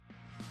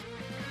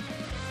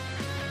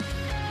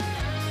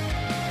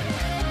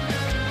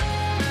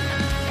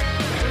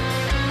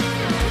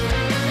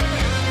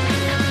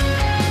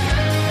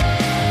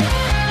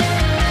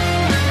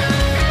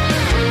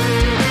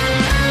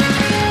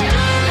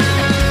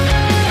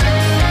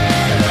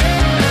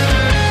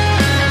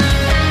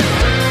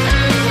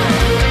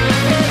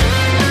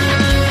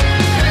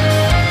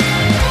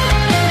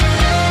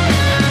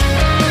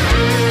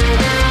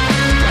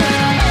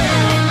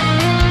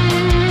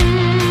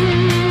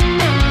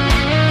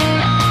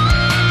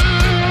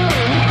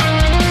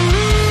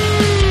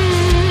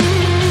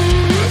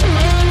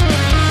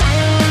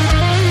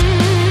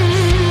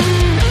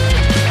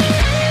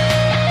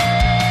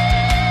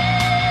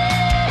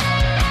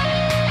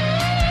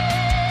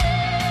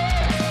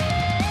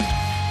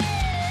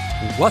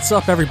What's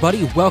up,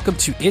 everybody? Welcome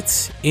to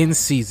It's in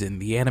Season,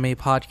 the anime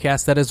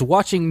podcast that is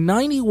watching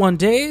 91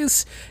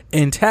 Days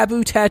in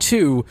Taboo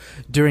Tattoo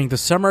during the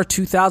summer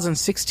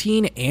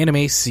 2016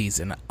 anime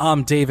season.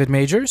 I'm David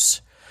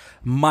Majors.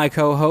 My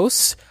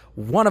co-hosts,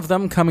 one of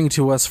them coming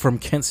to us from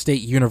Kent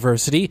State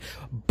University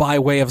by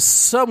way of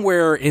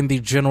somewhere in the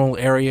general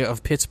area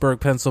of Pittsburgh,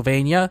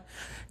 Pennsylvania,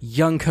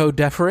 young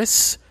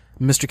Codeferous,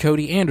 Mr.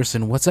 Cody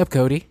Anderson. What's up,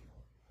 Cody?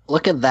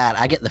 Look at that.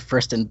 I get the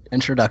first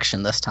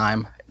introduction this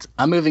time.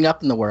 I'm moving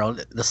up in the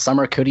world. The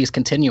summer Cody is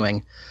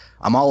continuing.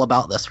 I'm all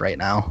about this right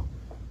now.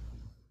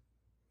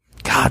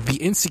 God,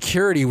 the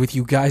insecurity with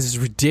you guys is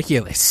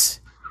ridiculous.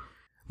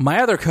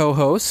 My other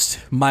co-host,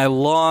 my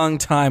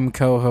longtime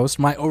co-host,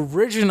 my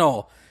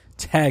original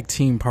tag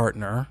team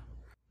partner,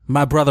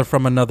 my brother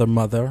from another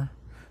mother,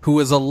 who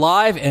is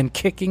alive and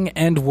kicking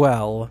and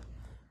well,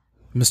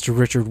 Mr.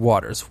 Richard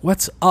Waters.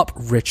 What's up,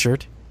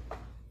 Richard?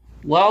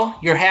 Well,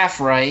 you're half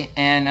right,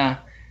 and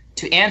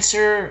to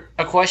answer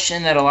a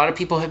question that a lot of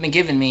people have been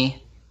giving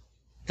me,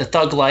 the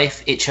thug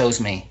life, it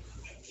chose me.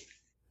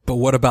 But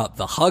what about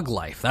the hug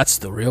life? That's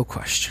the real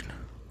question.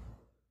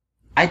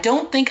 I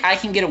don't think I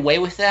can get away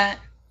with that,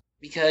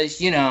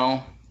 because, you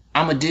know,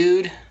 I'm a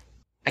dude.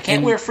 I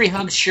can't wear a free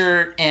hug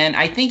shirt, and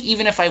I think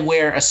even if I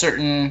wear a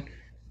certain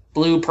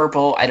blue,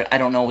 purple, I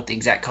don't know what the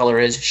exact color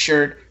is,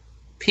 shirt,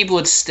 people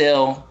would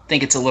still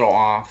think it's a little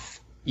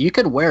off. You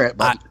could wear it,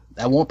 but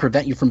that won't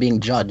prevent you from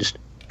being judged.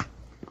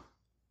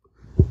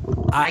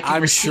 I can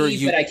I'm receive, sure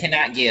you... but I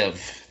cannot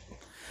give.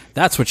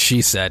 That's what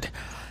she said.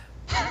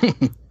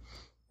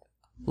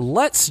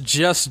 Let's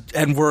just...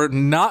 And we're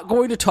not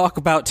going to talk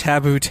about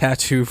Taboo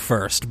Tattoo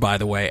first, by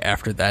the way,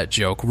 after that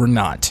joke. We're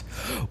not.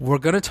 We're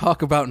going to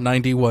talk about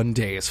 91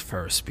 Days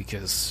first,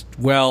 because,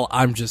 well,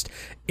 I'm just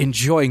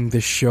enjoying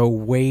this show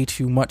way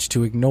too much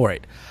to ignore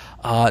it.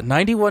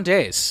 91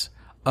 Days.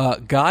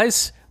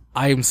 Guys,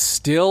 I'm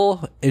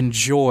still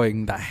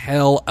enjoying the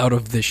hell out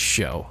of this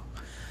show.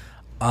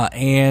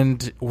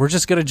 And we're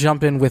just going to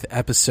jump in with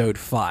episode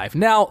 5.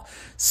 Now,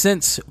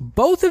 since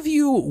both of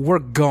you were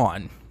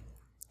gone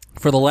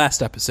for the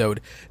last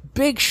episode,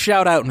 big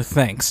shout out and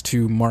thanks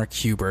to Mark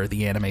Huber,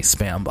 the anime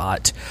spam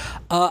bot.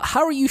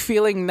 How are you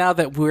feeling now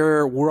that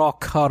we're all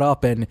caught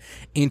up and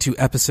into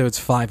episodes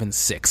 5 and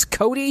 6?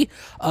 Cody,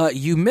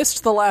 you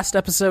missed the last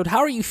episode. How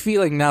are you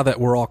feeling now that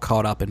we're all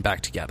caught up and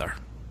back together?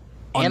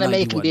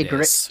 Anime can be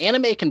great.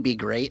 Anime can be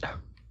great.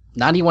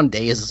 91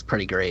 Days is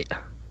pretty great.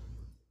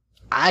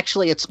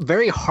 Actually, it's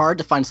very hard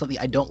to find something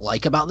I don't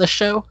like about this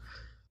show,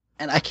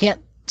 and I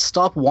can't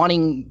stop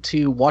wanting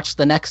to watch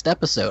the next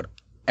episode.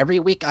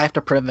 Every week I have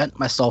to prevent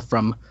myself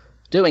from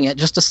doing it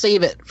just to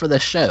save it for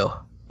this show,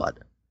 but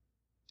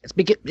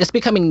it's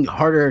becoming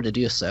harder to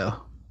do so.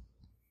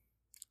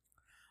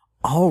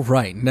 All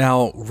right.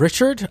 Now,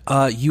 Richard,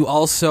 you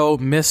also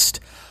missed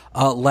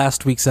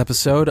last week's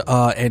episode,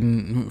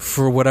 and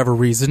for whatever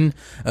reason,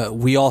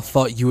 we all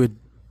thought you had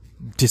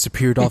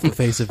disappeared off the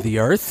face of the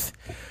earth.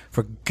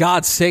 For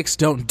God's sakes,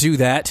 don't do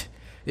that.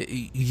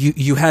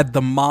 You had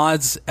the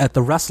mods at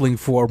the wrestling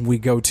forum we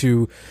go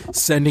to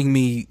sending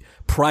me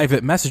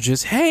private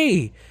messages.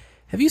 Hey,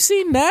 have you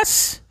seen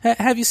Ness?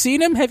 Have you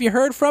seen him? Have you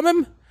heard from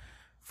him?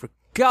 For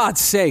God's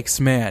sakes,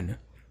 man.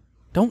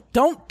 Don't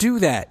do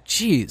that.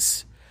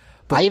 Jeez.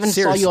 But I even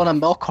saw you on a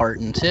milk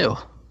carton, too.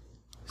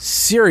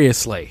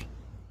 Seriously.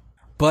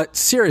 But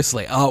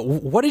seriously,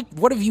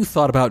 what have you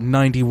thought about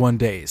 91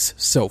 Days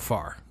so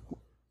far?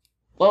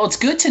 Well, it's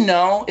good to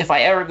know if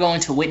I ever go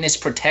into witness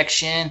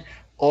protection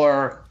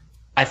or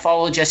I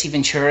follow Jesse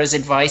Ventura's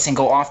advice and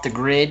go off the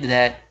grid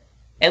that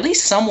at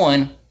least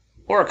someone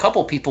or a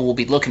couple people will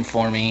be looking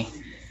for me.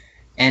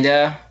 And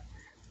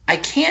I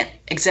can't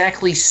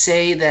exactly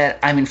say that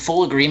I'm in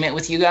full agreement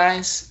with you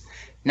guys.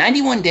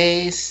 91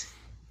 Days,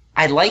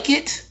 I like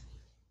it,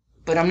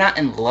 but I'm not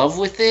in love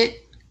with it.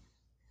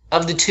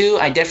 Of the two,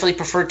 I definitely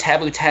prefer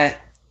Taboo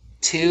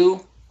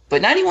Tattoo,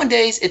 but 91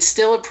 Days, it's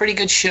still a pretty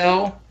good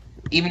show.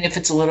 Even if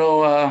it's a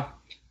little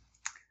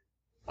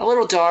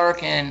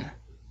dark and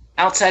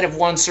outside of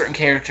one certain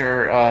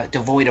character,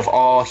 devoid of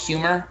all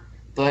humor.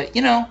 But,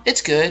 you know,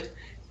 it's good.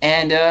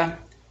 And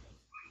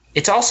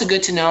it's also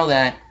good to know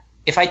that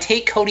if I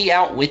take Cody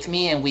out with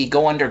me and we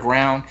go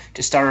underground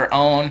to start our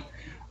own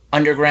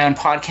underground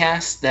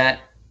podcast,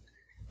 that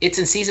It's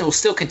in Season will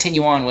still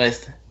continue on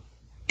with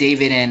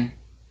David and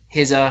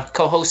his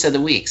co-host of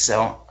the week.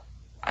 So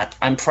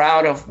I'm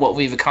proud of what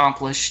we've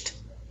accomplished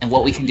and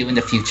what we can do in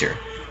the future.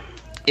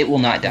 It will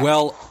not die.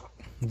 Well,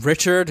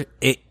 Richard,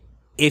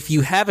 if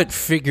you haven't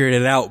figured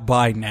it out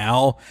by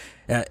now,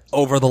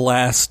 over the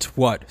last,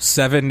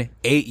 7,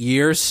 8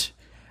 years,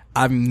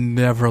 I'm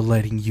never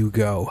letting you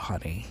go,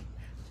 honey.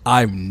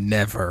 I'm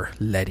never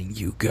letting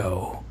you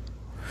go.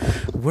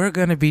 We're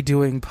going to be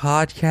doing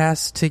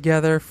podcasts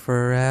together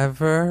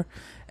forever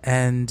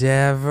and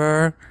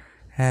ever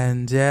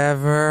and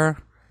ever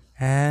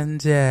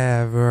and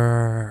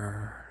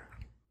ever.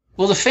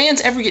 Will the fans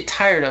ever get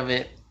tired of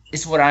it?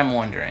 Is what I'm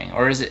wondering,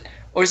 or is it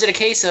a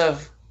case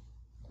of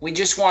we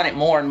just want it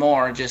more and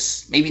more,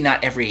 just maybe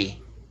not every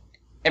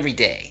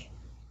day?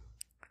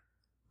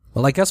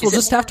 Well, I guess we'll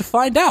just have to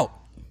find out.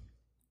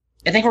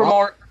 I think we're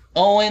more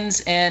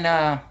Owens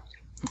and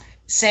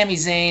Sami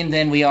Zayn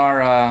than we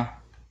are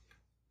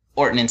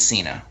Orton and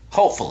Cena.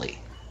 Hopefully.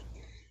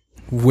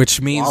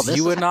 Which means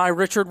you and I,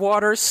 Richard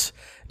Waters,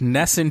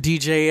 Ness and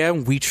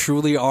DJM, we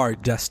truly are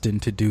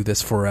destined to do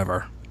this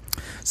forever.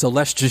 So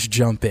let's just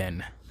jump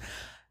in.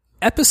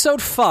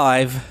 Episode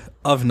 5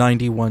 of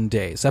 91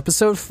 Days.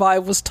 Episode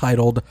 5 was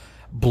titled,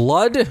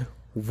 Blood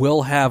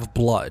Will Have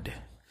Blood.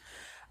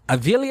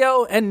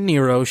 Avilio and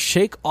Nero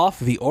shake off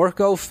the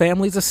Orko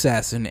family's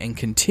assassin and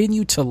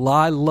continue to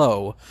lie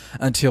low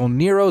until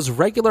Nero's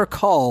regular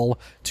call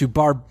to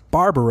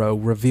Barbaro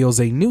reveals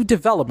a new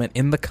development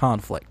in the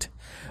conflict.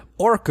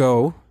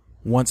 Orko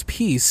wants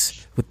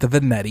peace with the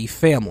Venetti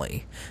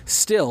family.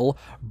 Still,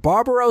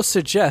 Barbaro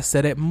suggests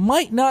that it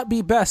might not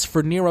be best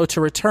for Nero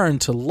to return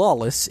to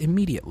Lawless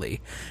immediately,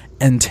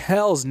 and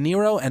tells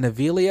Nero and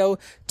Avilio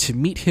to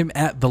meet him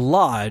at the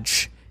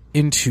lodge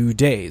in 2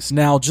 days.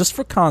 Now, just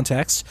for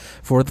context,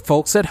 for the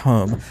folks at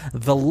home,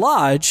 the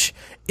lodge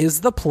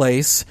is the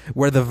place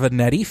where the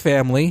Venetti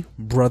family,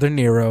 Brother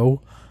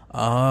Nero,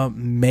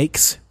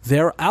 makes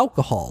their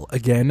alcohol.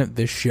 Again,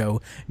 this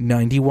show,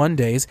 91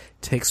 Days,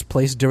 takes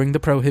place during the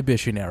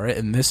Prohibition era,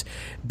 and this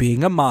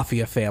being a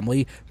mafia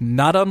family,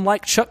 not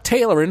unlike Chuck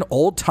Taylor in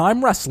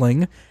old-time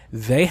wrestling,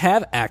 they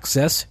have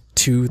access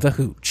to the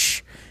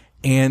hooch.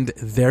 And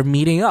they're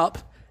meeting up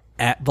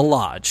at the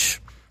lodge.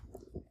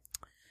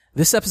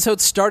 This episode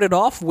started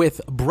off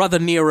with Brother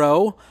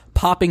Nero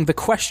popping the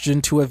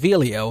question to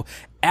Avilio,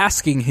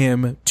 asking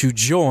him to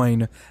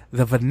join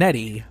the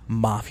Venetti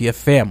mafia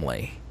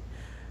family.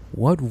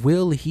 What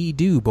will he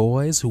do,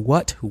 boys?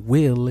 What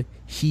will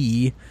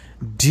he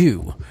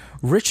do?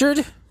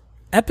 Richard,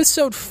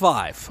 episode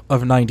 5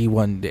 of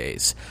 91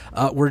 Days.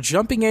 We're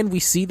jumping in. We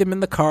see them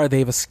in the car.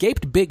 They've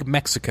escaped Big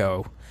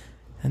Mexico.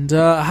 And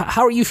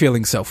how are you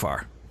feeling so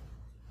far?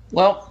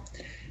 Well,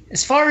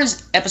 as far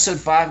as episode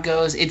 5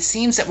 goes, it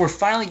seems that we're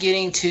finally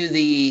getting to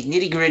the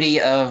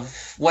nitty-gritty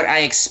of what I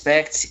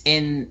expect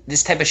in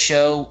this type of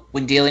show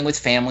when dealing with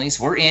families.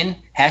 We're in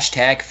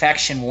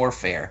 #faction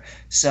warfare.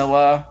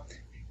 So,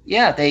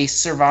 yeah, they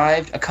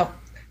survived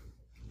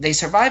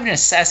an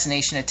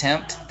assassination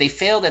attempt. They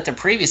failed at their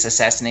previous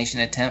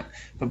assassination attempt.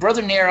 But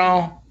Brother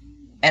Nero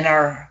and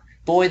our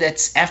boy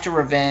that's after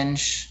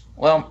revenge,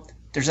 well,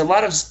 there's a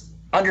lot of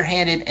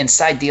underhanded and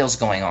side deals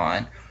going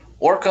on.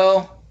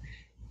 Orko,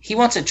 he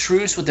wants a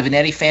truce with the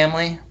Venetti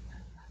family,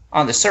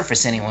 on the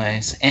surface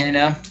anyways.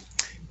 And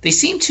they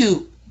seem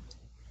to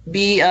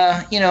be,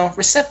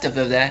 receptive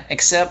of that,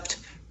 except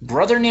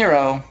Brother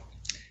Nero,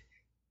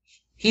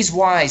 he's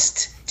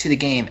wise to the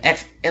game,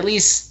 at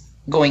least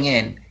going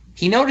in.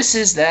 He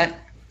notices that,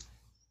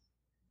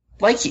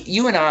 like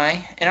you and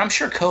I, and I'm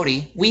sure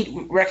Cody,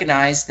 we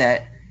recognize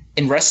that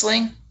in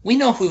wrestling, we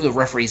know who the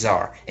referees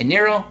are. And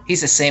Nero,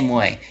 he's the same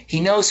way. He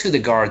knows who the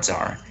guards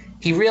are.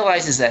 He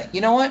realizes that,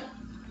 you know what?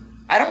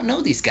 I don't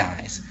know these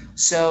guys.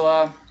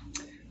 So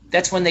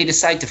that's when they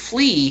decide to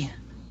flee,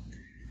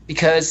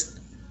 because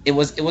it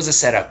was a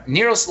setup.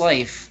 Nero's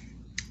life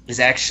is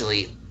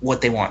actually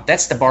what they want.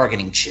 That's the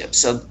bargaining chip.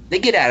 So they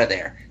get out of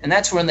there. And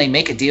that's when they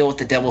make a deal with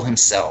the devil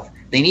himself.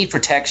 They need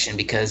protection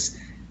because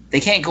they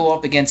can't go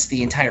up against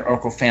the entire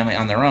Orko family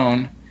on their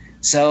own.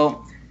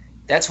 So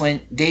that's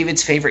when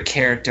David's favorite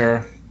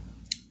character,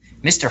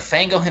 Mr.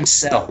 Fango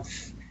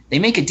himself, they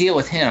make a deal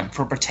with him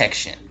for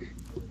protection.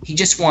 He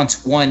just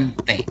wants one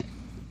thing.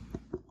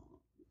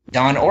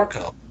 Don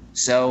Orko.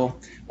 So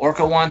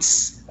Orko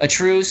wants a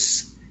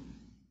truce,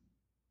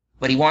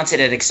 but he wants it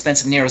at the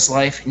expense of Nero's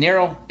life.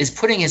 Nero is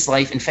putting his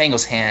life in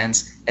Fango's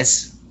hands,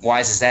 as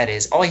wise as that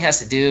is. All he has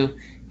to do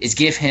is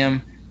give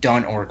him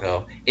Don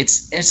Orko.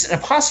 It's an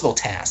impossible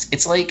task.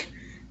 It's like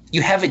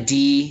you have a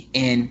D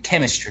in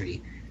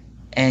chemistry,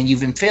 and you've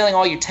been failing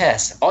all your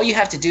tests. All you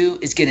have to do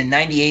is get a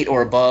 98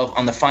 or above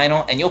on the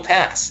final, and you'll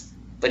pass.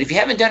 But if you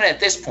haven't done it at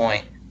this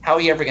point, how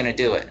are you ever going to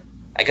do it?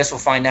 I guess we'll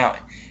find out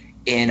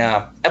in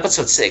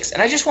episode 6.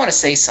 And I just want to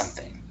say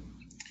something.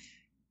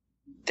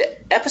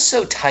 The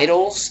episode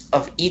titles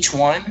of each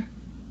one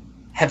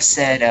have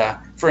said,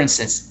 for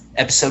instance,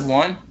 episode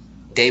 1,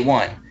 day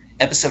 1.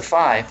 Episode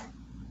 5,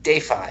 day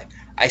 5.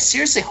 I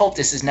seriously hope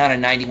this is not a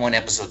 91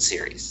 episode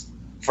series.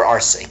 For our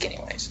sake,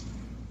 anyways.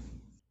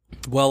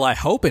 Well, I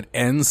hope it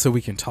ends so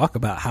we can talk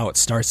about how it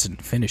starts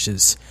and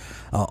finishes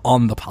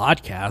on the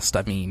podcast.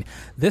 I mean,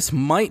 this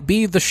might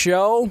be the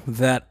show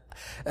that,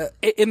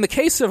 in the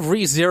case of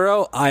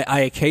ReZero,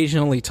 I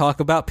occasionally talk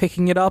about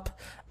picking it up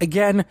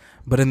again,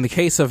 but in the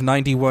case of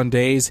 91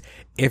 Days,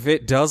 if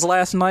it does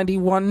last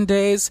 91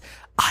 days,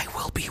 I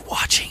will be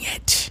watching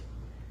it.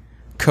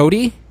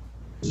 Cody?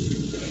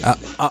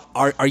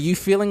 Are you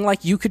feeling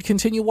like you could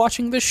continue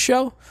watching this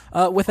show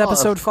with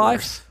episode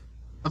 5?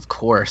 Of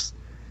course.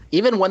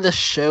 Even when this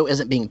show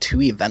isn't being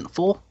too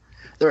eventful,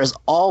 there is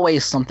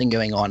always something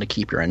going on to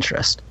keep your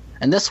interest.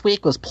 And this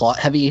week was plot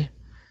heavy,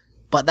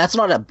 but that's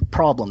not a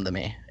problem to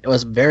me. It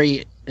was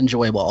very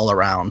enjoyable all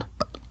around.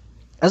 But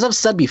as I've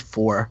said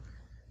before,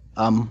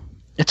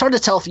 it's hard to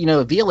tell if,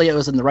 Avilio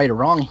is in the right or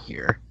wrong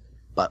here.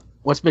 But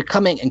what's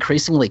becoming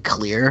increasingly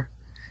clear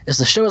is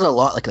the show is a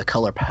lot like the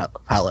color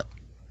palette.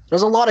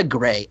 There's a lot of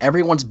gray.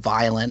 Everyone's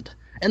violent.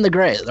 And the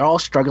gray, they're all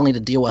struggling to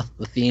deal with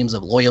the themes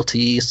of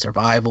loyalty,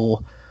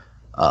 survival,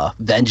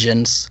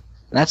 vengeance.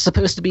 And that's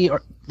supposed to be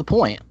the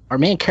point. Our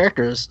main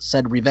characters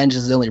said revenge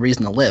is the only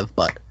reason to live,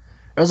 but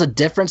there's a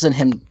difference in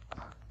him.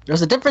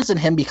 There's a difference in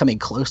him becoming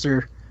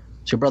closer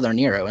to Brother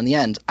Nero. In the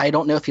end, I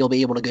don't know if he'll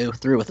be able to go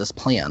through with this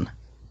plan.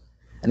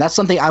 And that's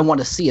something I want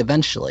to see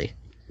eventually.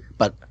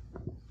 But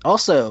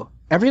also,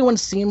 everyone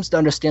seems to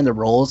understand their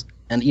roles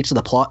in each of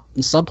the plot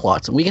and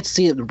subplots, and we get to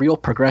see the real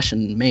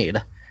progression made.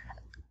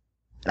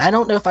 And I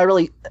don't know if I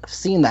really have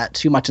seen that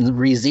too much in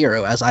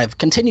ReZero, as I've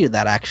continued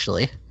that,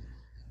 actually.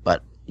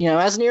 But,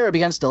 as Nero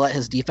begins to let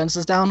his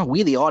defenses down,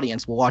 we, the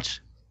audience, will watch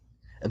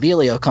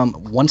Avelio come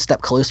one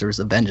step closer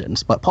to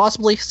vengeance, but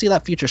possibly see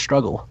that future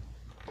struggle.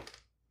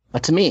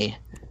 But to me,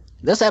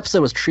 this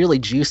episode was truly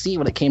juicy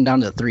when it came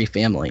down to the three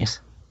families.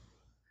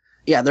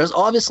 Yeah, there's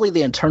obviously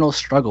the internal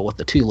struggle with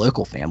the two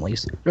local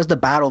families. There's the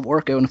battle of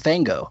Orko and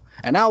Fango,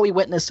 and now we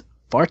witness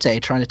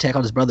Farte trying to take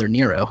out his brother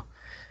Nero.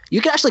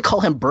 You can actually call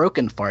him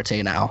Broken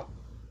Farte now.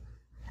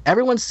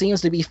 Everyone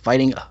seems to be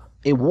fighting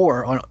a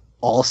war on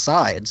all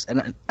sides,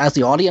 and as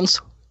the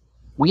audience,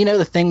 we know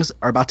that things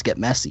are about to get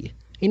messy.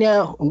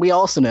 We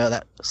also know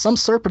that some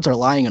serpents are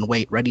lying in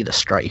wait, ready to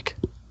strike.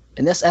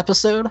 In this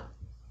episode,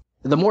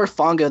 the more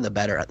Fango, the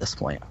better at this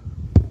point.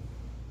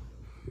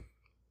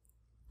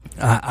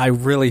 I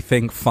really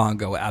think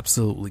Fango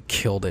absolutely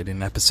killed it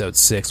in episode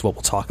 6, what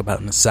we'll talk about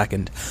in a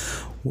second.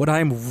 What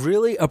I'm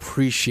really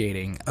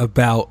appreciating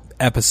about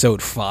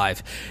episode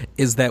 5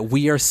 is that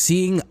we are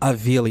seeing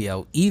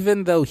Avelio,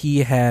 even though he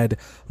had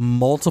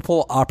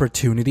multiple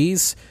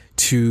opportunities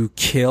to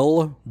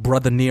kill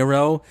Brother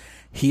Nero,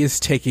 he is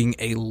taking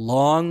a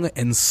long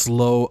and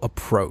slow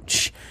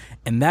approach.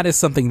 And that is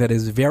something that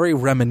is very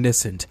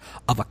reminiscent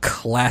of a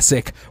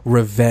classic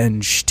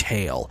revenge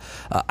tale.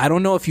 I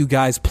don't know if you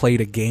guys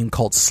played a game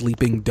called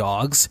Sleeping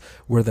Dogs,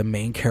 where the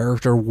main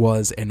character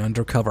was an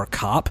undercover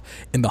cop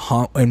in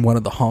one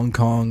of the Hong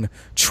Kong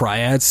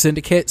triad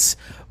syndicates,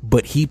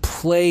 but he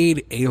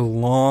played a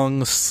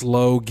long,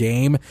 slow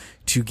game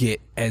to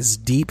get as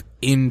deep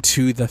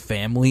into the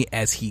family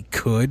as he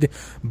could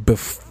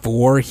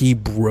before he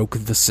broke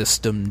the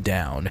system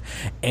down.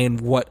 And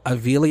what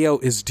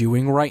Avelio is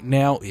doing right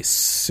now is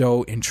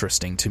so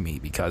interesting to me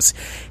because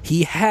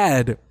he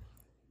had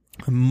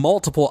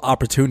multiple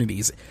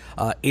opportunities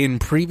in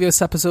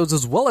previous episodes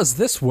as well as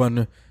this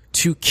one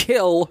to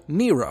kill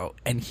Nero,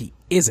 and he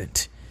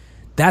isn't.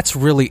 That's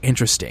really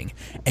interesting.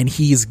 And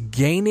he's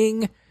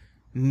gaining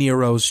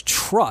Nero's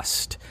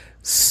trust,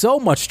 so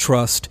much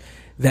trust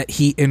that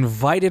he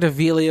invited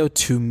Avelio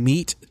to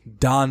meet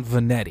Don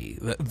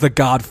Vanetti, the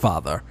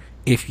Godfather,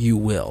 if you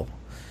will.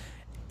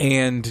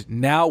 And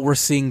now we're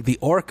seeing the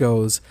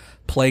Orcos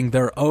playing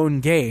their own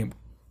game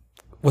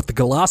with the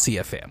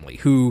Galassia family,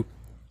 who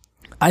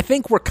I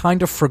think were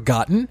kind of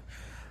forgotten,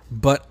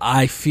 but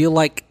I feel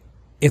like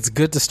it's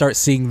good to start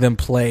seeing them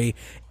play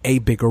a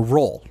bigger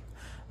role.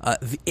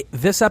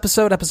 This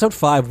episode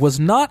 5,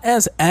 was not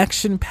as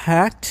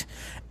action-packed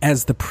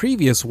as the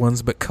previous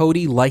ones, but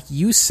Cody, like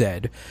you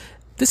said,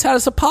 this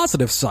has a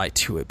positive side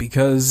to it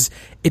because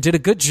it did a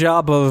good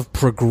job of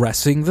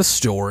progressing the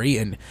story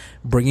and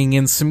bringing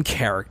in some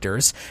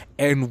characters.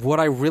 And what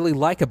I really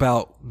like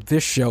about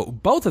this show,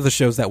 both of the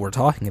shows that we're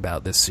talking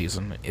about this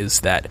season, is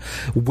that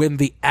when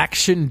the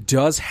action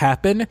does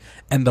happen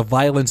and the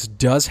violence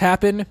does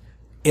happen,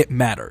 it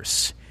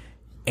matters.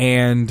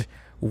 And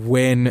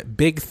when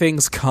big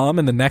things come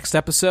in the next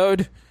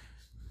episode,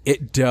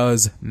 it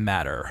does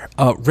matter.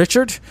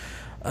 Richard,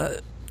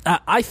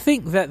 I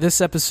think that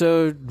this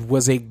episode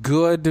was a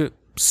good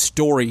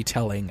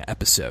storytelling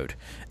episode,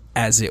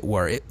 as it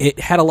were. It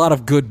had a lot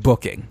of good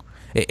booking.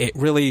 It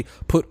really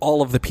put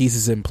all of the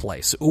pieces in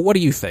place. What do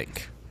you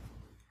think?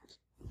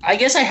 I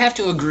guess I have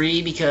to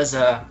agree because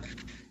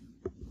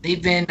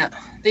they've been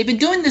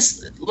doing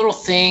this little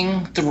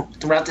thing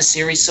throughout the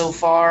series so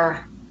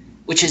far,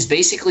 which has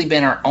basically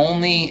been our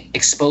only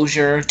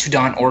exposure to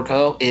Don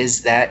Orko,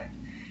 is that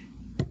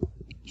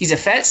he's a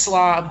fat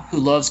slob who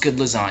loves good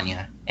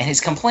lasagna. And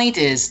his complaint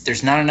is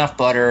there's not enough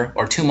butter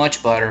or too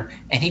much butter,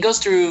 and he goes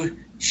through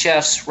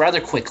chefs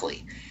rather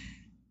quickly.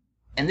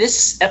 And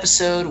this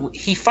episode,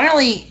 he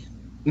finally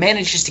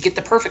manages to get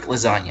the perfect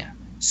lasagna.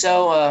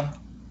 So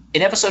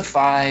in episode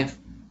 5,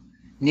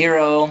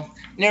 Nero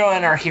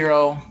and our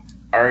hero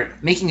are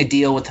making a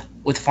deal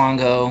with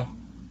Fango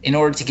in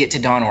order to get to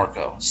Don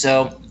Orko.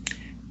 So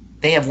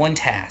they have one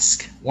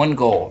task, one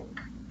goal: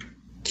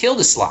 kill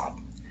the slob.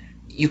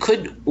 You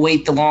could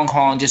wait the long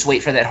haul and just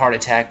wait for that heart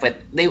attack, but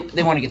they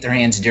want to get their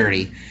hands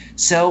dirty.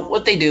 So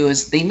what they do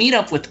is they meet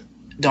up with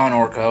Don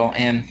Orko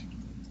and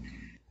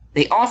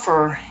they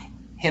offer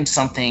him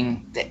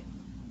something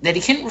that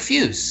he can't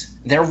refuse.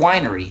 Their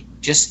winery,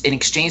 just in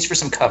exchange for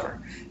some cover.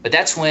 But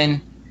that's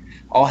when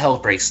all hell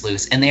breaks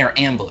loose and they are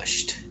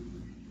ambushed.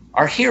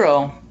 Our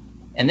hero,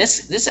 and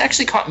this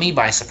actually caught me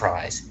by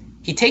surprise,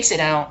 he takes it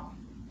out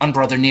on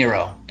Brother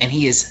Nero and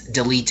he is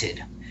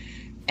deleted.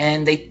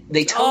 and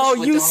they toast. Oh,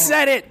 with you Don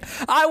said it!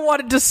 I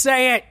wanted to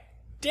say it!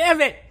 Damn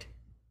it!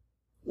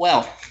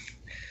 Well,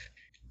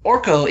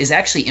 Orko is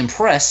actually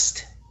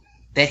impressed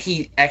that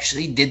he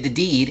actually did the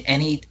deed,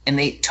 and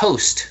they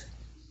toast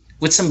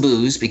with some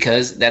booze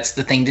because that's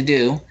the thing to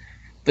do.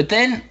 But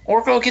then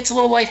Orko gets a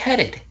little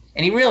lightheaded,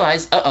 and he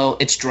realized,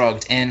 it's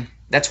drugged, and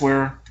that's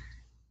where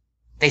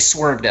they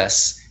swerved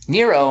us.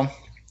 Nero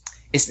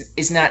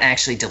is not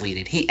actually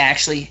deleted. He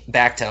actually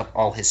backed up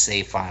all his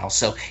save files.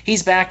 So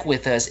he's back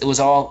with us. It was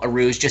all a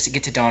ruse just to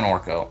get to Don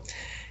Orko.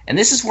 And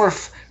this is where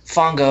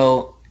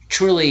Fongo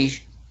truly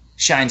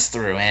shines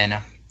through. And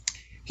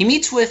he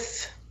meets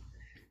with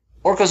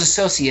Orko's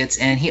associates,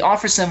 and he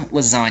offers them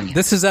lasagna.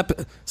 This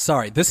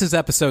is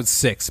episode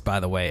 6, by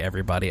the way,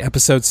 everybody.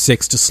 Episode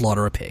 6, to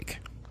slaughter a pig.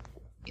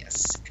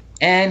 Yes.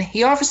 And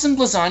he offers them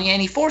lasagna,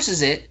 and he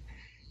forces it.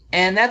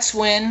 And that's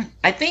when,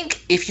 I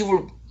think if you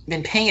were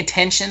been paying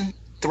attention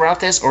throughout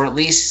this, or at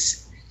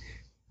least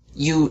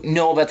you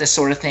know about this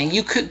sort of thing,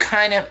 you could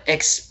kind of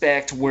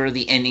expect where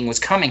the ending was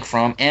coming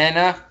from.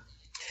 And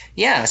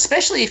yeah,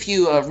 especially if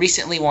you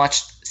recently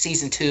watched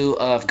season 2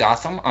 of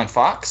Gotham on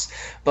Fox.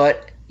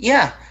 But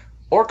yeah,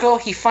 Orko,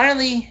 he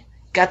finally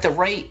got the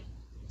right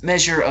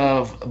measure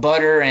of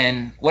butter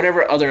and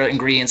whatever other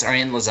ingredients are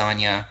in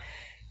lasagna.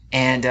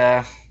 And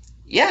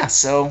yeah,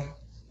 so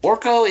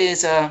Orko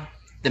is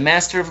the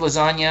master of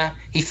lasagna.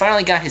 He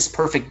finally got his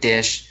perfect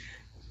dish.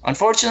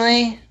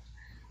 Unfortunately,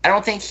 I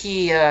don't think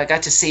he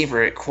got to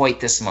savor it quite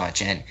this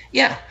much. And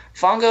yeah,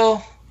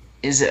 Fongo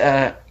is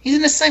he's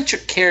an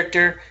eccentric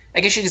character.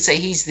 I guess you could say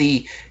he's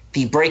the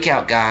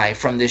breakout guy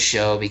from this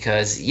show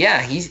because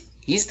yeah,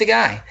 he's the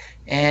guy,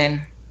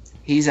 and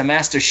he's a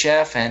master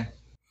chef, and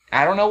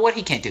I don't know what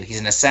he can't do. He's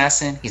an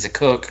assassin. He's a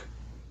cook.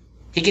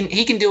 He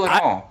can do it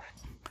all.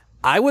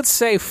 I would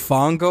say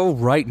Fongo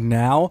right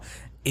now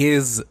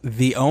is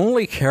the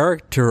only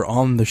character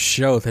on the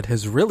show that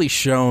has really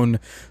shown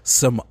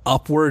some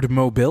upward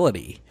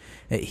mobility.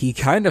 He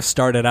kind of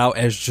started out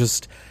as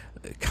just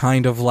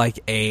kind of like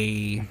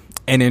an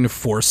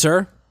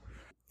enforcer,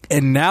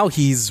 and now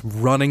he's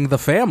running the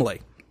family,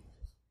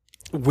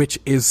 which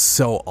is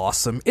so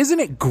awesome.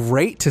 Isn't it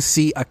great to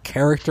see a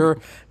character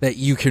that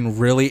you can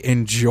really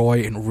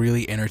enjoy and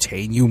really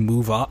entertain you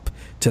move up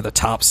to the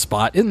top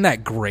spot? Isn't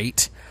that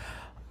great?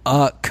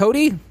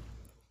 Cody,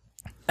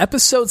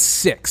 episode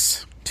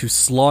 6, to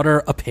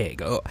slaughter a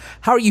pig.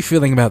 How are you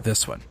feeling about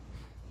this one?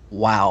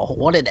 Wow,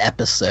 what an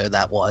episode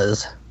that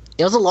was.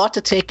 It was a lot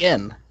to take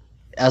in,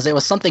 as there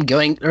was something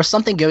going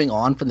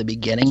on from the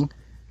beginning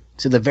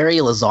to the very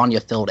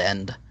lasagna-filled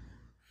end.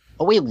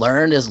 What we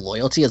learned is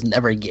loyalty is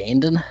never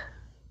gained.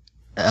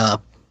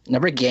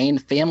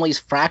 Families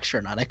fracture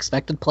in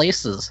unexpected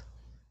places.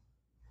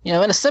 In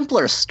a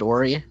simpler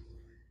story,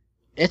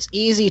 it's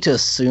easy to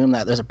assume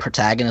that there's a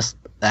protagonist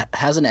that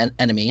has an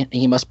enemy and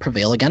he must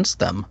prevail against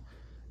them.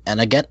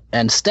 And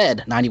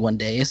instead, 91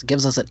 Days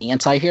gives us an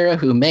anti-hero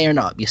who may or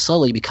not be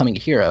slowly becoming a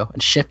hero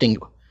and shifting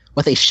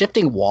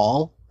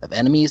wall of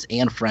enemies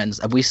and friends,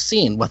 as we've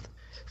seen with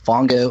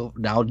Fongo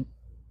now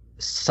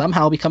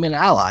somehow becoming an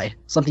ally,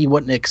 something you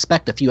wouldn't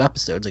expect a few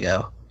episodes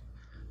ago.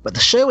 But the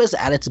show is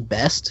at its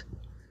best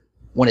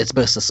when it's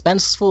both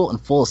suspenseful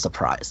and full of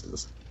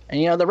surprises.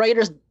 And the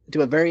writers do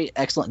a very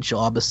excellent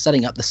job of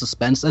setting up the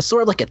suspense as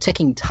sort of like a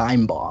ticking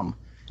time bomb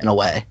in a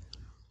way.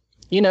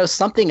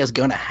 Something is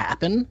going to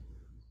happen,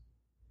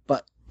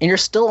 and you're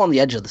still on the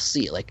edge of the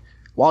seat. Like,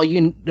 while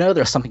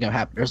there's something going to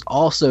happen, there's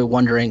also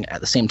wondering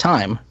at the same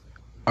time,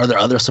 are there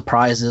other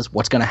surprises?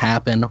 What's going to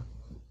happen?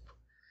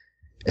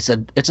 It's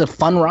a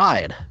fun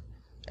ride.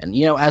 And,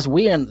 as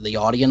we in the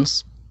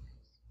audience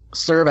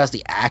serve as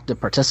the active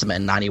participant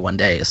in 91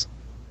 Days,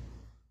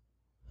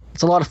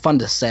 it's a lot of fun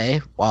to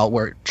say while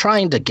we're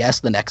trying to guess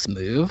the next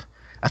move.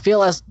 I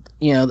feel as,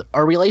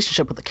 our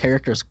relationship with the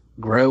characters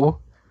grow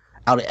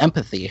out of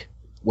empathy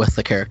with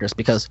the characters,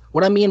 because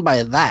what I mean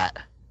by that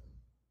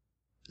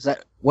is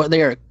that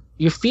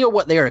you feel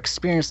what they are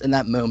experiencing in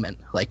that moment.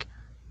 Like,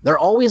 they're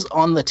always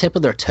on the tip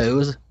of their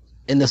toes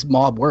in this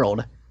mob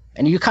world,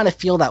 and you kind of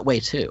feel that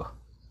way too.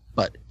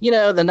 But,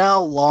 the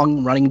now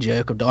long-running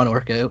joke of Don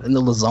Orko and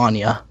the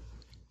lasagna,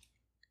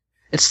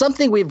 it's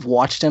something we've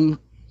watched him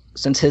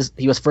since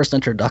he was first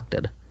introduced.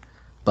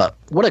 But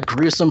what a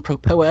gruesome,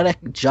 poetic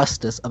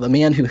justice of a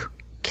man who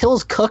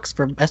kills cooks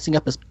for messing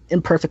up his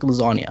imperfect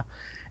lasagna.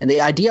 And the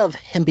idea of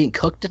him being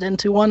cooked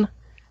into one, and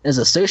his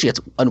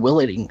associates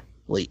unwillingly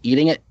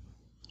eating it,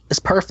 is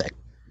perfect.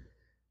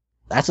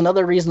 That's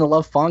another reason to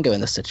love Fongo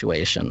in this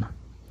situation.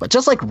 But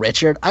just like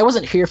Richard, I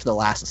wasn't here for the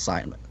last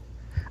assignment.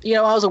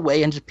 I was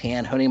away in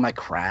Japan honing my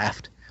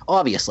craft.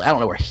 Obviously, I don't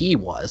know where he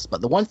was,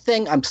 but the one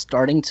thing I'm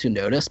starting to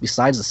notice,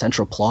 besides the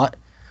central plot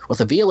with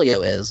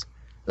Avelio, is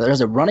that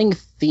there's a running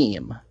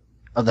theme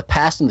of the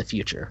past and the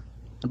future.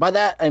 And by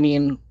that, I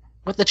mean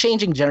with the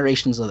changing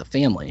generations of the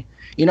family.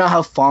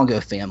 How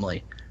Fongo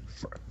family,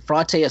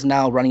 Frate is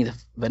now running the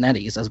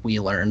Venettis, as we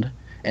learned,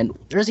 and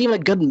there's even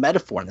a good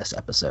metaphor in this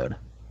episode.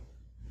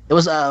 It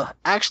was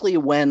actually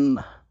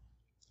when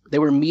they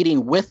were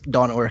meeting with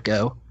Don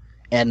Orko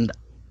and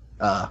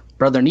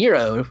Brother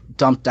Nero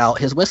dumped out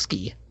his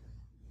whiskey.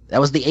 That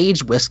was the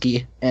aged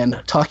whiskey,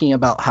 and talking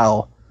about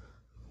how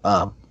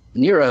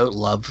Nero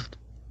loved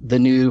the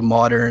new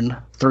modern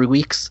 3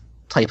 weeks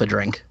type of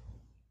drink.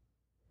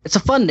 It's a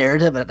fun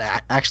narrative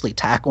to actually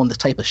tackle in this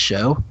type of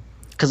show,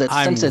 because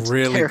since it's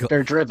really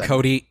character driven.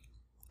 Cody,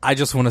 I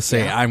just want to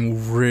say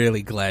I'm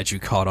really glad you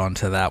caught on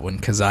to that one,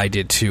 because I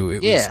did too.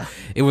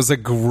 It was a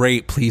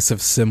great piece of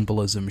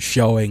symbolism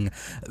showing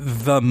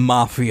the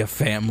mafia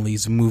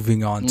families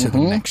moving on to the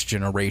next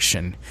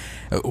generation.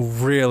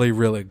 Really,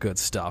 really good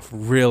stuff.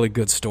 Really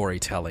good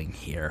storytelling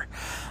here.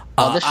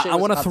 This show I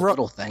want to throw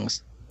little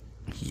things.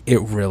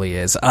 It really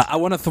is. I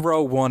want to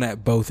throw one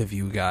at both of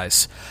you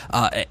guys.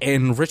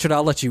 And Richard,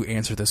 I'll let you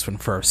answer this one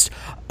first.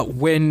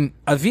 When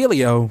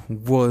Avilio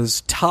was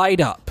tied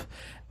up,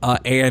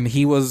 and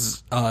he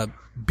was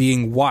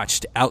being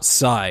watched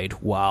outside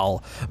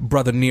while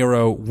Brother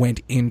Nero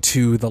went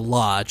into the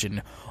lodge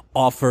and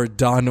offered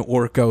Don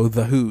Orco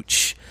the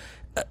hooch,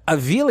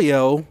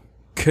 Avilio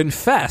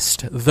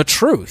confessed the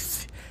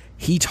truth.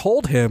 He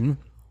told him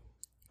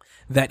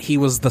that he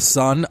was the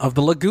son of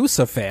the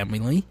Lagusa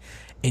family,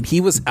 and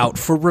he was out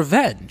for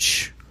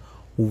revenge.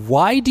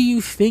 Why do you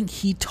think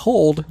he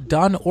told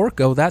Don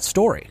Orco that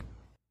story?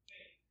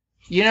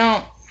 You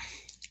know,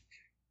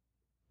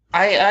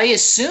 I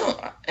assume,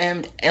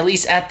 and at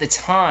least at the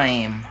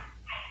time,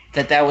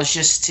 that was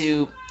just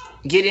to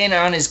get in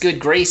on his good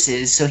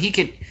graces so he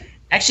could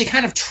actually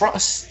kind of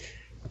trust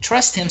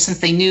him, since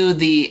they knew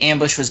the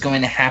ambush was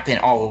going to happen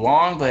all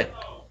along. But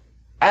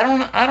I don't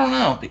know. I don't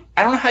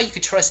know how you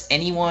could trust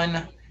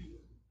anyone,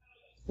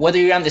 whether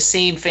you're on the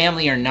same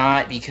family or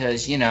not,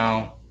 because, you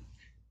know,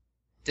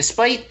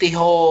 despite the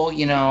whole,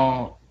 you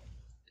know,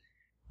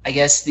 I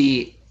guess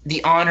the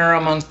honor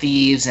among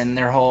thieves and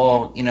their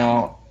whole, you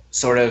know,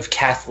 sort of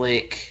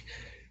Catholic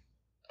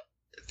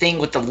thing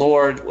with the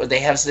Lord, where they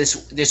have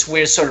this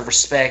weird sort of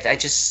respect.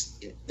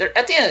 They're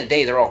at the end of the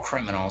day, they're all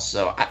criminals,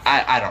 so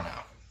I don't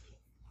know.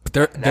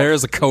 But there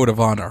is a code of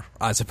honor,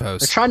 I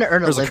suppose. They're trying to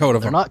earn a living.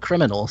 They're not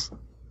criminals.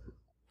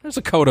 There's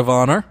a code of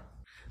honor.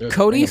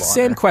 Cody,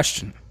 same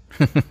question.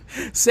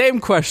 Same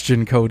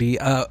question, Cody.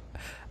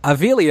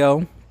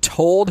 Avilio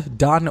told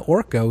Don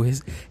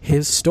Orco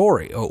his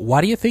story.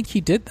 Why do you think he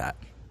did that?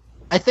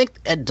 I think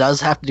it does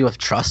have to do with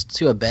trust,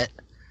 too, a bit,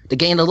 to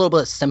gain a little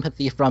bit of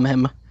sympathy from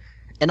him.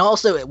 And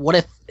also, what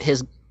if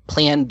his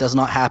plan does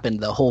not happen,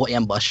 the whole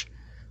ambush?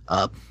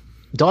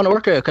 Don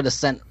Orco could have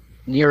sent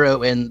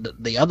Nero and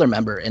the other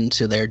member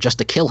into there just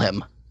to kill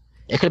him.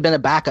 It could have been a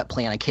backup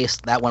plan in case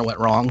that one went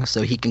wrong,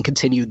 so he can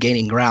continue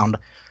gaining ground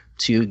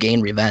to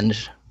gain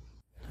revenge.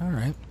 All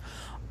right.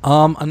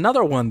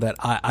 Another one that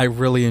I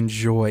really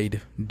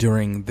enjoyed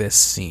during this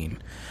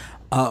scene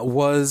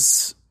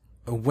was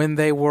when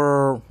they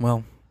were,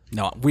 well,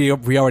 no, we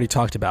already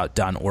talked about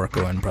Don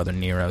Orco and Brother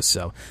Nero,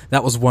 so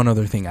that was one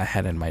other thing I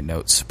had in my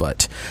notes.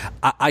 But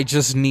I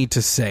just need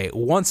to say,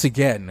 once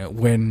again,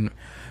 when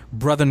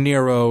Brother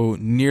Nero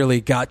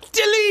nearly got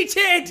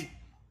deleted,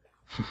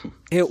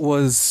 it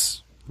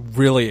was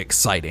really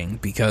exciting,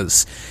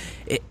 because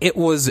it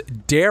was,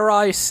 dare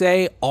I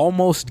say,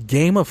 almost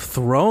Game of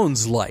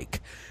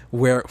Thrones-like,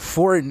 where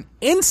for an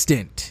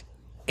instant,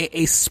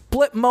 a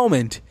split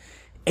moment,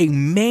 a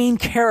main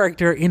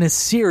character in a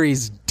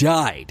series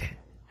died.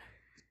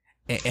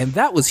 And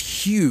that was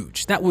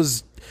huge. That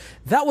was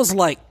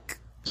like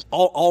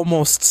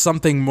almost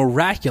something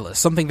miraculous,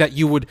 something that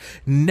you would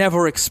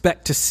never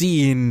expect to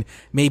see in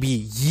maybe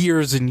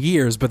years and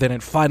years, but then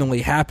it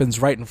finally happens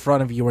right in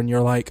front of you, and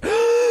you're like,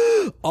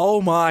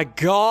 oh my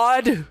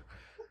God.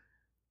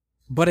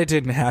 But it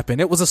didn't happen.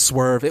 It was a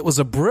swerve. It was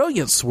a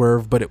brilliant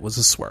swerve, but it was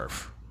a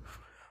swerve.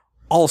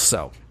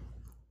 Also,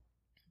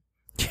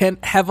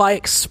 have I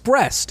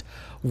expressed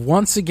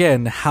once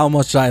again how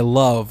much I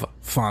love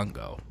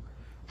Fango?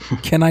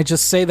 Can I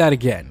just say that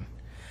again?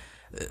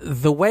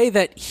 The way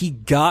that he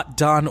got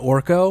Don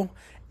Orco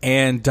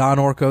and Don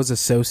Orco's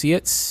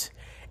associates,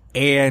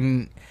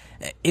 and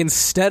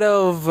instead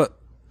of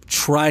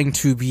trying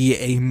to be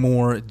a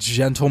more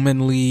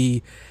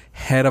gentlemanly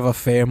head of a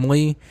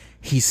family,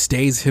 he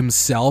stays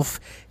himself.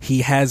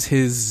 He has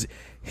his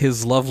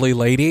lovely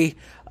lady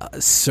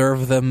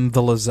serve them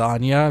the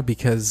lasagna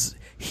because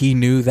he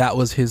knew that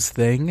was his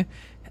thing.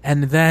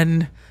 And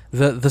then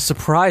the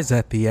surprise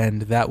at the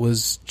end, that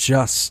was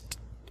just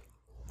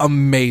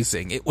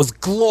amazing. It was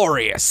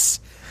glorious.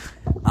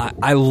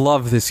 I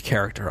love this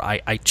character.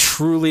 I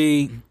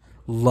truly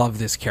love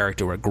this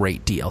character a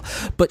great deal.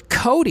 But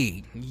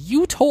Cody,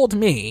 you told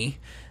me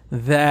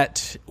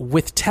that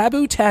with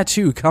Taboo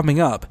Tattoo coming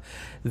up,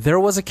 there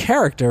was a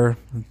character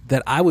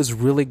that I was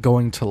really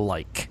going to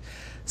like.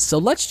 So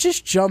let's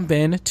just jump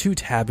in to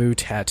Taboo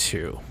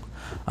Tattoo.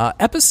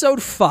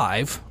 Episode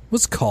 5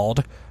 was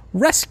called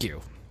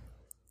Rescue.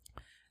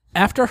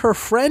 After her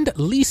friend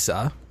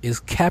Lisa is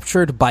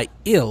captured by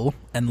Il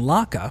and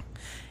Laka,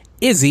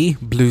 Izzy,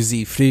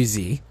 Bluesy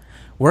Floozy,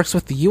 works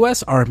with the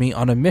U.S. Army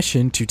on a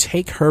mission to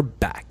take her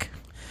back.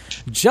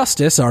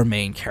 Justice, our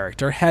main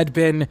character, had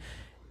been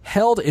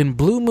held in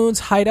Blue Moon's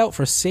hideout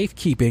for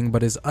safekeeping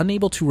but is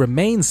unable to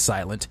remain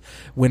silent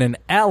when an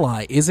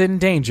ally is in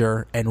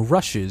danger and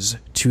rushes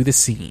to the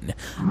scene.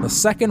 The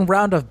second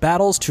round of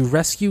battles to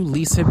rescue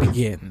Lisa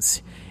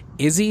begins.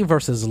 Izzy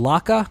versus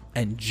Laka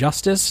and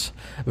Justice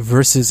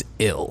versus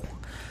Ill.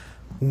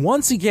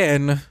 Once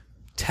again,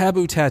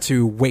 Taboo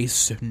Tattoo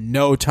wastes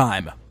no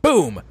time.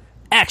 Boom!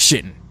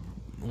 Action!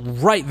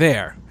 Right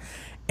there.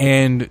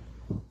 And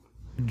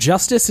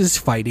Justice is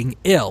fighting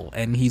Ill,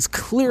 and he's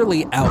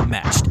clearly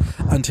outmatched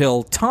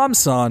until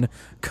Tom-san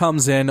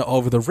comes in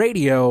over the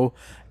radio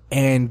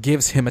and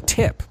gives him a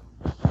tip.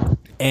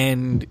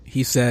 And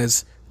he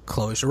says,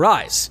 close your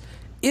eyes.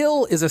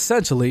 Ill is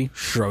essentially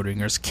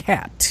Schrodinger's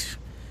cat.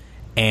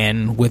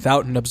 And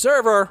without an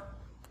observer,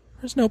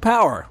 there's no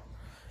power.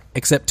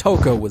 Except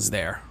Toko was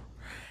there.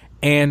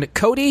 And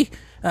Cody,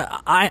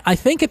 I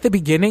think at the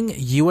beginning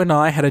you and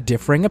I had a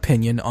differing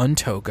opinion on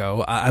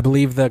Toko. I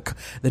believe the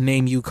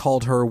name you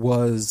called her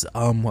was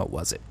what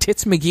was it?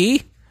 Tits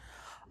McGee.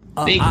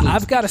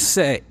 I've got to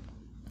say,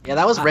 yeah,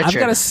 that was Richard. I've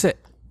got to say,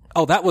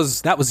 oh, that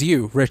was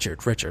you,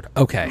 Richard.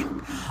 Okay,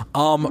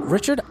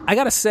 Richard, I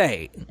got to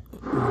say,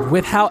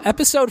 with how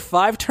episode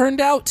 5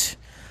 turned out,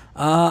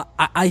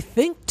 I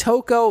think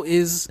Toko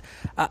is.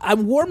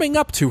 I'm warming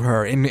up to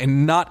her,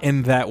 and not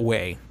in that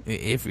way.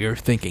 If you're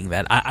thinking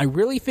that, I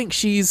really think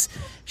she's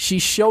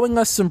showing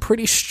us some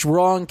pretty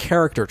strong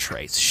character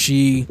traits.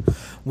 She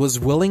was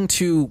willing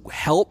to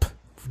help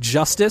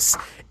Justice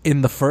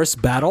in the first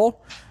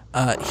battle.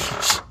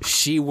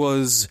 She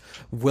was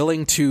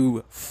willing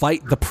to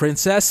fight the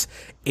princess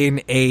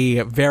in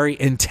a very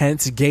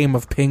intense game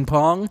of ping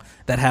pong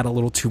that had a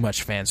little too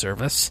much fan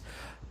service.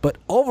 But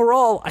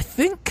overall, I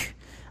think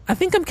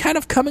I'm kind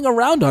of coming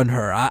around on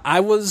her. I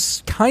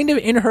was kind of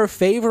in her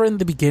favor in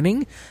the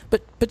beginning,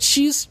 but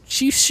she's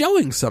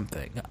showing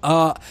something.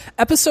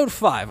 Episode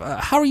 5,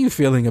 how are you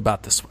feeling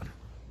about this one?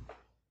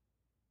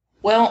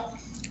 Well,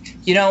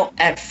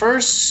 at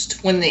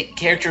first, when the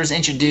character was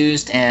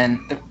introduced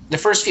and the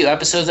first few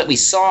episodes that we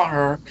saw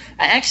her,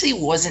 I actually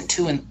wasn't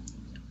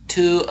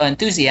too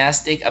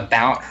enthusiastic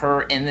about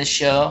her in the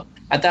show.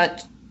 I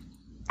thought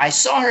I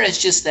saw her as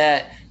just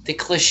the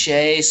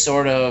cliche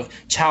sort of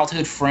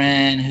childhood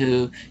friend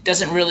who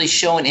doesn't really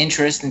show an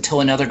interest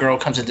until another girl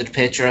comes into the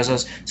picture. So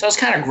I was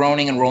kind of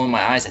groaning and rolling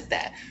my eyes at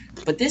that.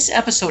 But this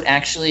episode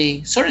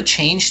actually sort of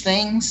changed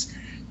things,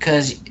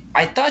 because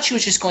I thought she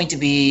was just going to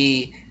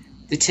be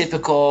the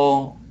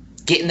typical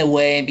get in the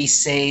way and be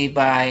saved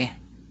by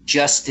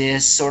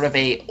Justice, sort of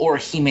a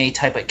Orihime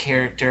type of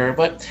character.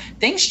 But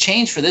things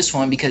changed for this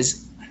one,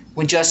 because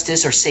when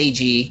Justice, or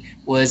Seiji,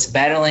 was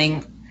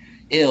battling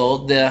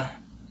Ill, the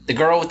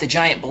girl with the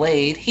giant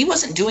blade, he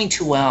wasn't doing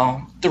too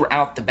well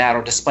throughout the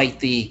battle, despite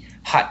the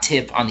hot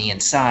tip on the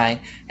inside.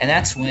 And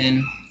that's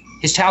when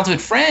his childhood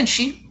friend,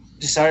 she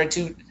decided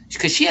to,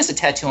 because she has a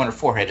tattoo on her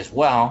forehead as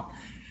well,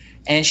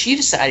 and she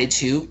decided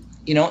to,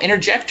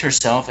 interject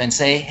herself and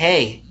say,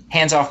 hey,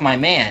 hands off my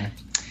man.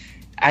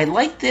 I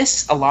like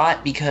this a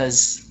lot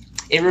because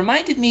it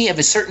reminded me of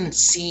a certain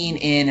scene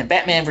in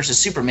Batman vs.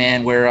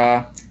 Superman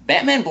where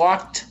Batman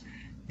blocked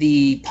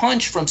the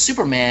punch from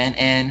Superman,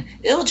 and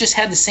Ill just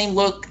had the same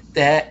look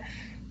that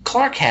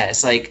Clark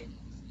has, like,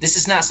 this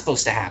is not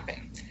supposed to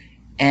happen.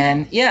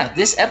 And yeah,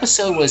 this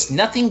episode was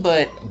nothing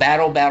but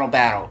battle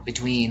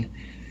between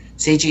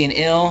Seiji and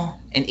Ill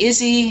and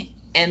Izzy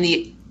and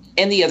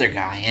the other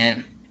guy.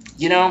 And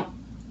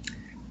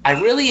I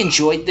really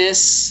enjoyed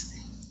this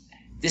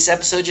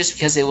episode just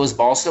because it was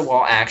balls to the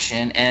wall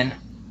action, and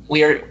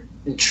we are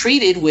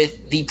treated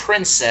with the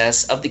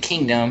princess of the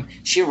kingdom.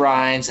 She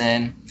arrives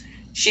and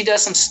she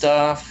does some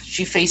stuff.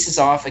 She faces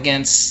off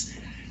against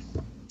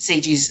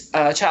Seiji's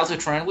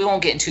childhood friend. We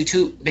won't get into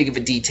too big of a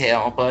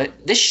detail,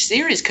 but this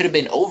series could have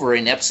been over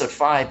in episode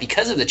 5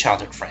 because of the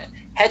childhood friend.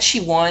 Had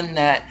she won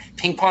that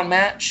ping pong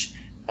match,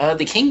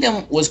 the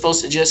kingdom was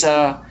supposed to just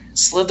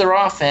slither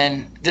off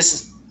and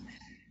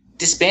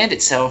disband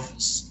itself,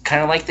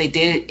 kind of like they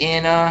did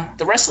in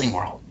the wrestling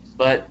world.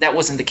 But that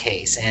wasn't the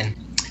case. And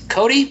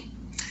Cody,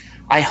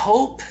 I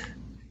hope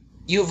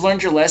you've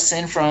learned your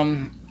lesson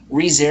from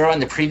ReZero in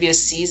the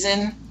previous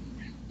season.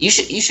 You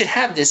should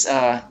have this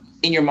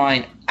in your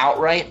mind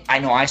outright. I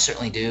know I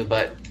certainly do,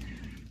 but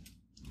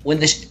when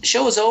the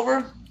show is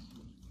over,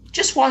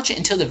 just watch it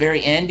until the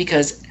very end,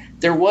 because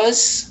there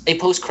was a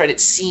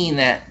post-credit scene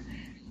that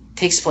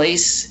takes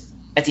place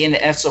at the end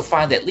of episode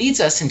 5 that leads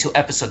us into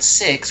episode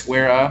 6,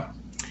 where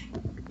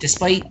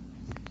despite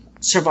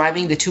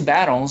surviving the 2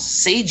 battles,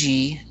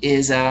 Seiji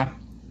is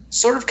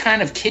sort of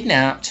kind of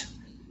kidnapped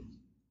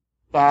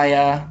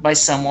by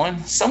someone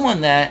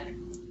that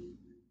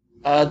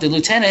the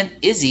lieutenant,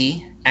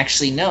 Izzy,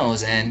 actually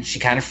knows, and she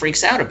kind of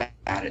freaks out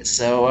about it.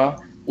 So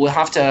we'll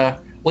have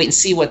to wait and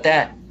see what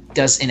that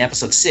does in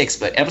episode 6.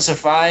 But episode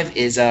 5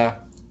 is there's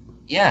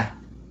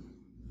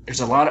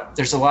a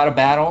lot of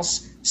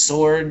battles,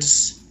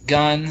 swords,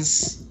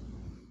 guns,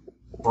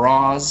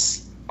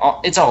 bras,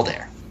 it's all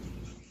there.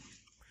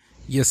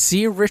 You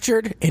see,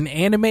 Richard, an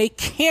anime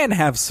can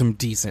have some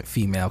decent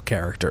female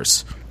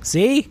characters.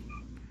 See?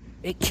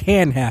 It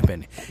can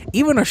happen.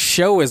 Even a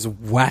show as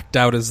whacked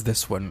out as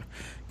this one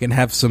can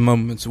have some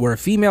moments where a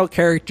female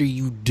character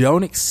you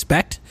don't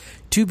expect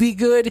to be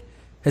good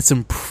has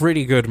some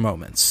pretty good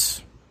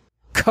moments.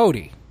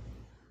 Cody,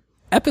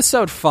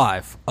 episode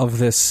 5 of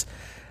this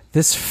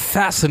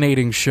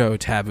fascinating show,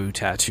 Taboo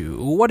Tattoo.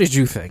 What did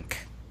you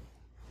think?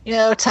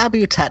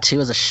 Taboo Tattoo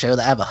is a show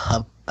that I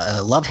have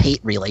a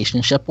love-hate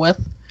relationship with,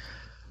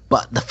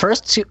 but the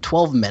first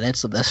 12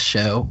 minutes of this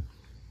show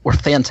were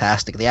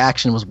fantastic. The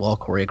action was well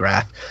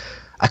choreographed.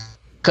 I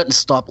couldn't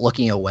stop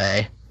looking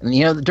away.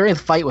 And, during the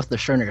fight with the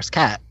Schrödinger's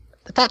cat,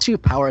 the tattoo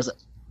power is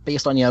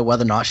based on,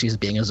 whether or not she's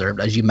being observed,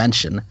 as you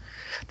mentioned.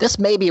 This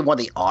may be one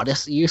of the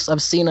oddest use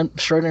I've seen in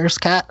Schrödinger's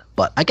cat,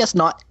 but I guess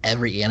not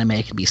every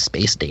anime can be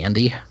space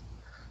dandy.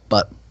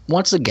 But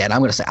once again, I'm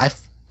going to say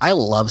I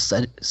love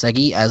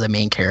Segi as a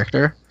main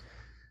character.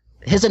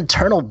 His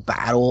internal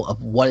battle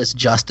of what is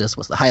justice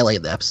was the highlight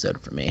of the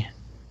episode for me.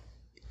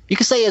 You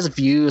could say his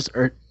views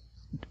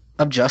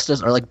of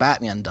justice are like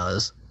Batman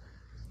does,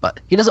 but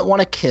he doesn't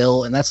want to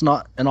kill, and that's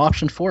not an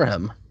option for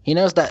him. He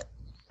knows that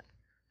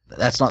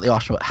that's not the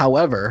option.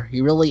 However,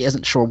 he really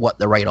isn't sure what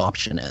the right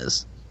option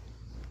is.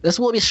 This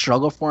will be a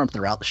struggle for him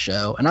throughout the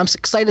show, and I'm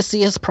excited to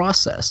see his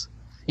process.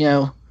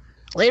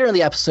 Later in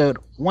the episode,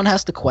 one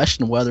has to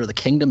question whether the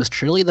kingdom is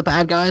truly the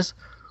bad guys,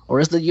 or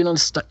is the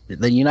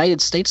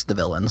United States the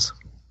villains.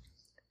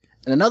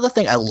 And another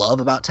thing I love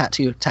about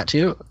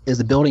Tattoo is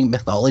the building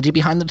mythology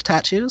behind the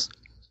tattoos.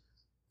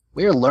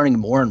 We are learning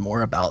more and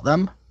more about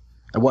them,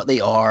 and what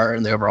they are,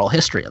 and the overall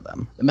history of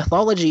them. The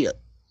mythology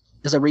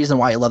is a reason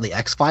why I love the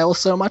X-Files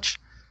so much,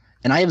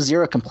 and I have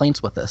zero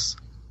complaints with this.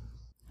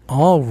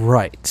 All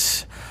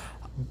right.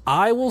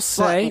 I will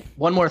say... But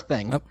one more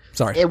thing. Oh,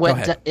 sorry, It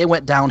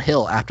went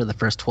downhill after the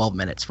first 12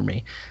 minutes for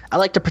me. I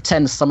like to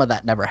pretend some of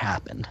that never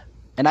happened.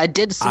 And I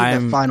did see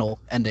the final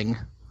ending.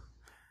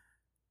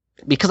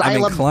 Because I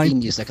love the theme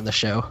music of the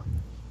show.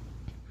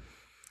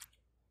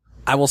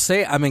 I will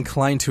say I'm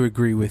inclined to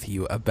agree with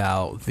you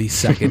about the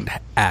second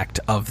act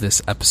of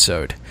this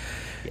episode.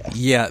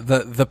 Yeah,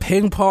 the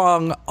ping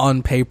pong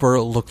on paper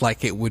looked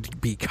like it would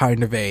be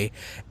kind of a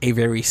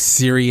very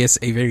serious,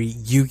 a very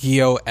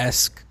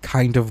Yu-Gi-Oh-esque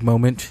kind of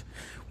moment,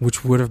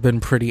 which would have been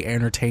pretty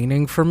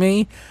entertaining for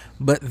me.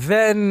 But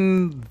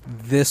then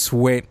this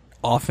went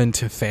off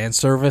into fan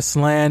service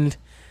land,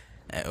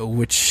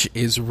 which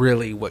is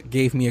really what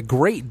gave me a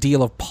great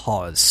deal of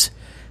pause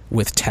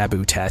with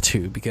Taboo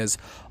Tattoo, because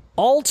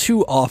all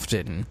too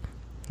often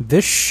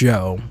this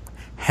show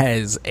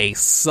has a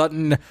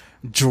sudden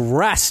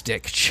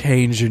drastic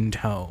change in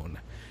tone,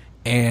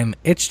 and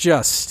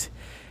it's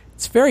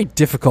very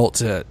difficult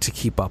to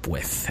keep up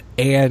with.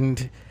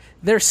 And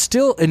there's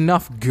still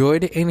enough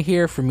good in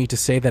here for me to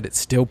say that it's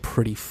still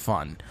pretty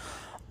fun.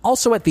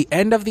 Also, at the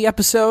end of the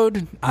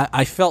episode,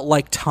 I felt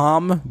like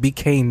Tom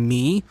became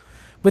me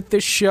with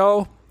this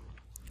show,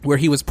 where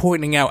he was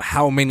pointing out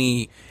how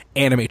many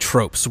anime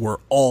tropes were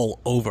all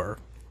over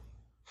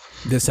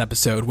this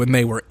episode when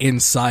they were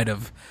inside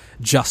of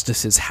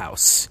Justice's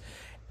house.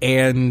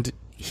 And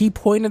he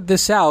pointed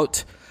this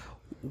out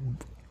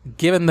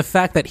given the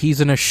fact that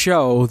he's in a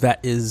show that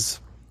is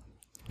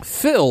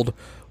filled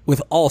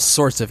with all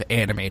sorts of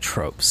anime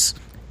tropes.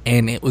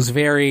 And it was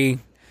very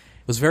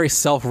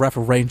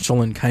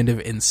self-referential and kind of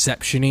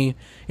Inception-y,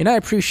 and I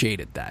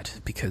appreciated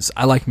that because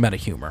I like meta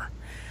humor.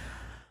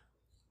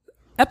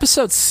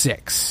 Episode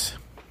 6,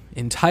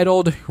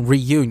 entitled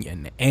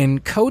Reunion.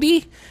 And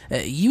Cody,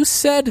 you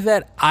said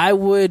that I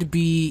would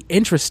be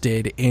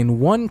interested in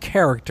one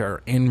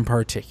character in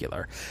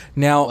particular.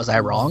 Now, was I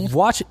wrong?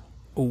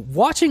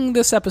 Watching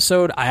this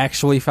episode, I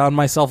actually found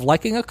myself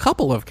liking a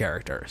couple of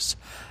characters.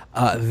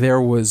 There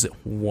was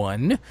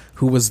one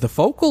who was the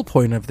focal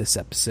point of this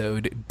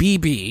episode,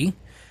 BB,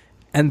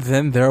 and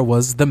then there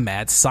was the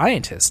mad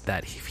scientist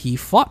that he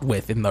fought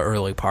with in the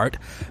early part,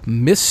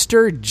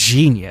 Mr.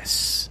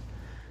 Genius.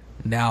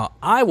 Now,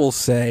 I will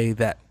say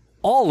that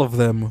all of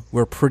them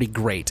were pretty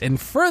great.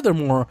 And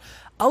furthermore,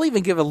 I'll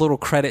even give a little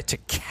credit to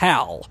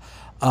Cal,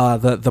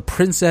 the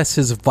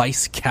princess's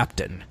vice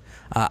captain.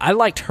 I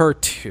liked her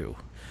too.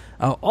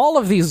 All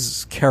of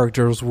these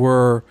characters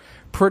were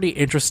pretty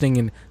interesting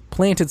and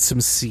planted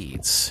some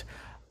seeds.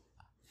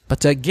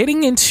 But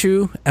getting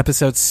into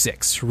episode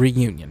 6,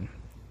 Reunion.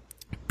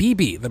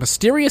 BB, the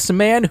mysterious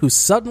man who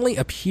suddenly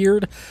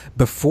appeared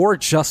before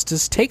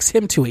Justice, takes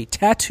him to a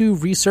tattoo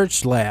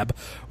research lab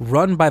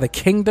run by the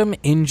kingdom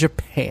in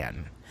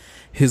Japan.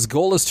 His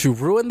goal is to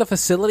ruin the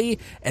facility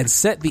and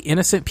set the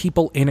innocent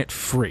people in it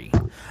free.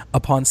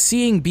 Upon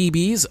seeing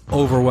BB's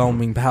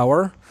overwhelming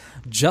power,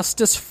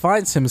 Justice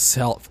finds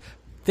himself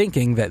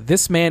thinking that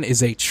this man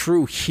is a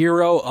true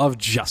hero of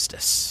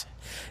justice.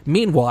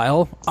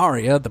 Meanwhile,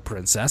 Arya, the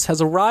princess,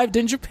 has arrived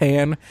in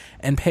Japan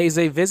and pays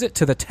a visit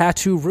to the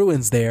tattoo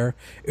ruins there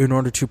in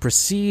order to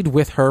proceed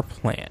with her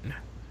plan.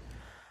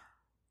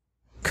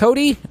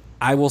 Cody,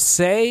 I will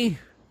say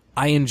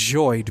I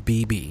enjoyed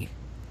BB,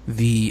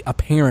 the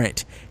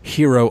apparent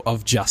hero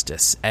of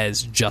justice,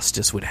 as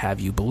Justice would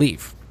have you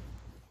believe.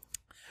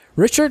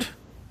 Richard,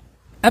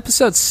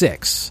 episode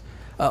 6,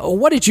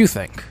 What did you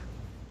think?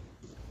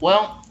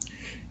 Well,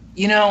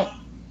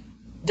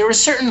 there was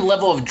a certain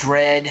level of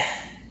dread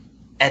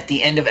at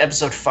the end of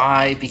episode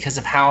 5 because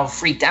of how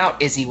freaked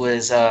out Izzy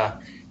was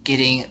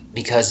getting,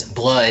 because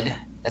Blood,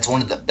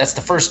 that's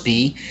the first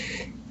B,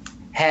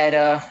 had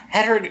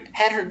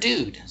her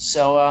dude.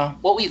 So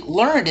what we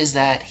learned is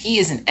that he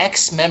is an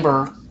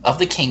ex-member of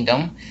the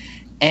Kingdom,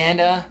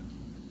 and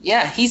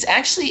he's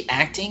actually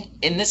acting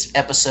in this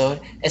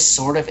episode as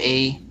sort of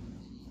a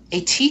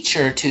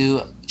teacher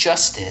to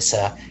Justice.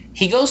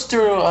 He goes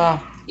through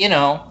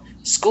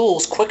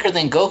schools quicker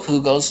than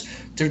Goku goes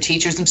through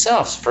teachers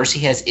themselves. First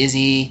he has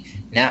Izzy,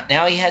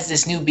 now he has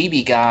this new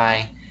BB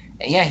guy.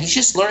 And yeah, he's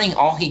just learning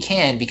all he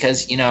can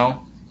because,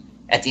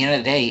 at the end of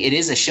the day, it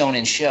is a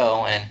shonen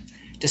show, and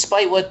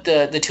despite what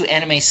the two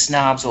anime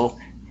snobs will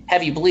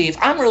have you believe,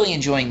 I'm really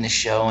enjoying this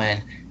show.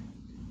 And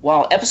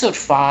while episode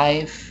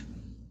 5,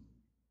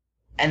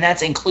 and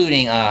that's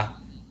including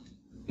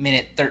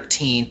minute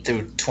 13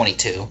 through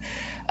 22,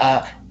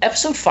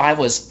 episode 5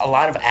 was a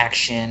lot of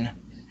action,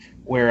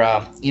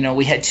 where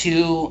we had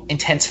 2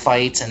 intense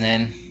fights and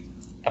then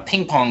a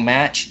ping pong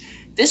match.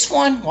 This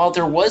one, while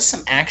there was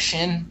some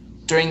action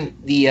during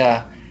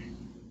the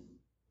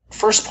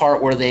first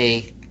part where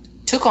they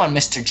took on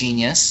Mr.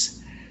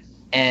 Genius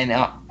and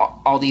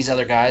all these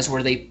other guys,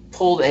 where they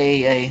pulled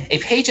a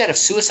page out of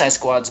Suicide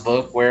Squad's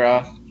book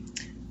where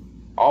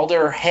all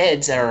their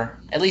heads, or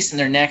at least in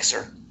their necks,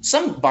 or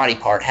some body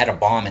part had a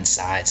bomb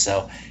inside.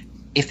 So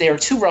if they were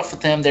too rough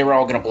with them, they were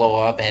all going to blow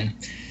up. And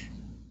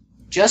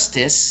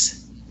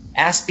Justice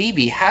asked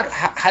BB,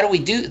 how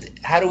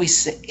do we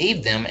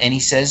save them? And he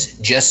says,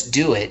 just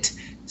do it.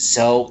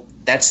 So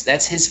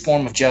that's his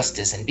form of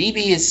justice. And BB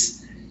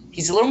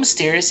he's a little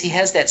mysterious. He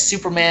has that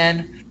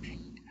Superman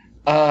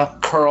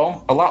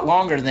curl, a lot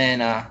longer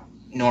than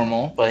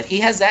normal, but he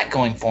has that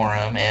going for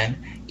him. And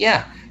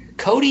yeah,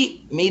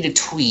 Cody made a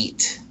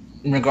tweet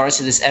in regards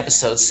to this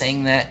episode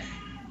saying that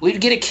we'd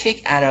get a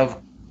kick out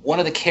of one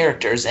of the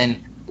characters.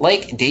 And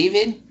like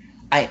David,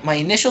 my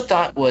initial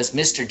thought was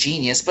Mr.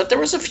 Genius, but there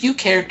was a few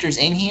characters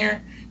in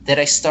here that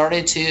I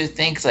started to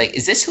think, like,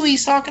 is this who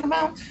he's talking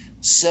about?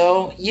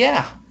 So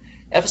yeah,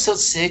 episode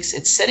 6,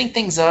 it's setting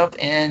things up,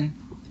 and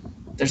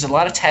there's a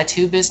lot of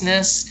tattoo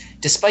business,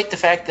 despite the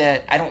fact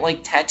that I don't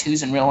like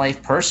tattoos in real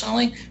life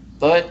personally,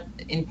 but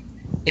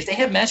if they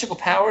have magical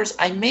powers,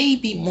 I may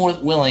be more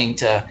willing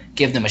to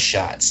give them a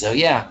shot. So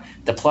yeah,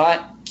 the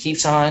plot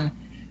keeps on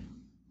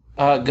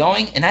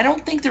going, and I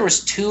don't think there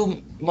was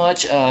too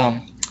much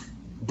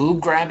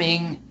boob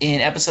grabbing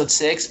in episode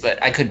 6,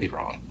 but I could be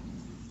wrong.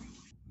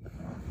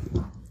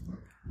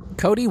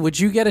 Cody, would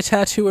you get a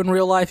tattoo in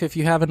real life if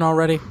you haven't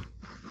already?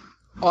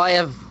 Well, I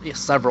have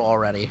several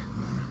already.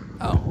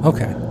 Oh,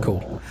 okay,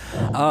 cool.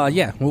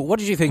 Yeah, well, what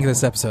did you think of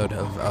this episode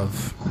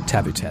of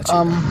Taboo Tattoo?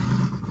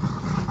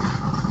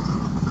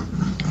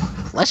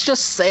 Let's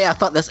just say I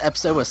thought this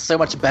episode was so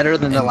much better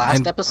than the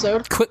last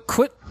episode.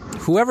 Quit.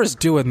 Whoever's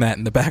doing that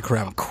in the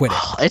background, quit it.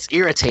 Oh, it's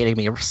irritating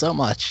me so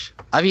much.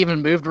 I've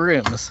even moved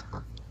rooms.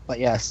 But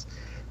yes,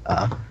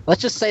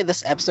 let's just say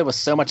this episode was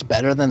so much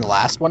better than the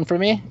last one for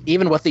me,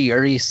 even with the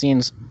Yuri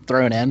scenes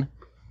thrown in.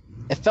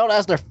 It felt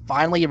as they're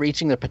finally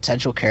reaching their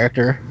potential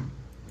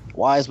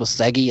character-wise with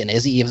Segi and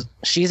Izzy.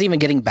 She's even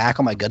getting back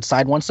on my good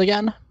side once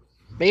again.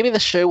 Maybe the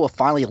show will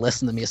finally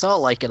listen to me, so I'll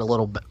like it a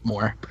little bit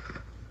more.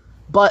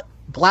 But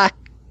Blood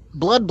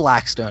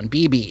Blackstone,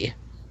 BB,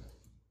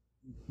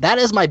 that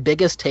is my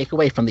biggest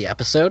takeaway from the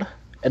episode.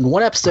 In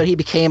one episode, he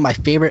became my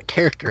favorite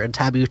character in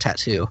Taboo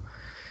Tattoo.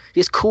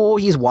 He's cool,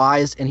 he's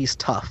wise, and he's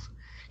tough.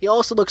 He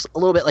also looks a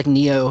little bit like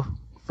Neo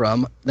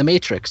from The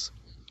Matrix.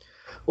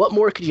 What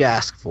more could you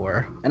ask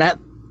for? And at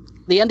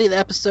the end of the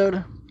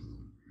episode,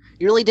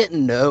 you really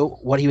didn't know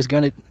what he was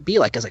going to be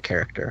like as a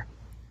character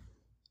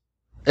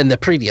in the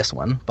previous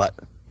one, but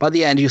by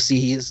the end you see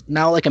he's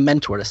now like a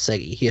mentor to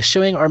Segi. He is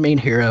showing our main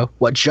hero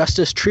what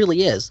justice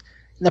truly is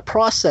in the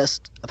process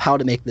of how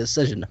to make the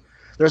decision.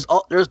 There's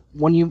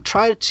when you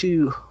try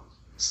to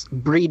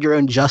breed your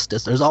own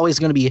justice, there's always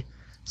going to be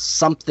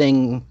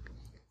something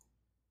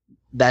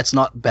that's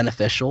not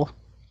beneficial.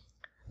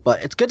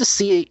 But it's good to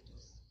see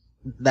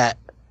that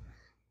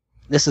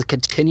this is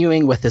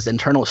continuing with his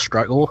internal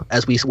struggle,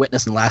 as we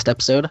witnessed in the last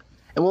episode.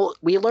 And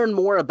we learn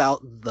more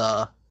about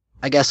the,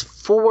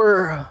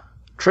 4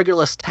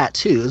 triggerless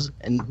tattoos,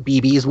 and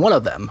BB is one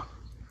of them.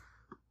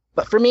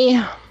 But for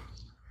me,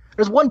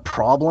 there's one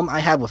problem I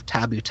have with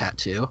Taboo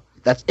Tattoo.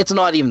 It's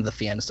not even the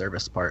fan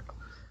service part.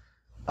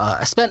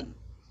 I spent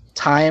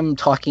time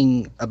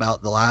talking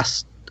about the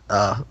last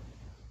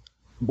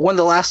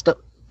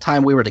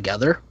time we were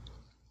together.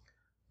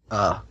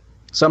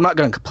 So I'm not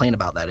going to complain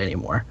about that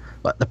anymore.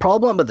 But the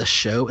problem with the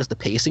show is the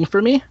pacing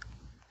for me.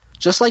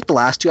 Just like the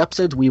last 2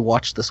 episodes we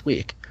watched this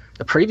week.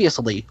 The previous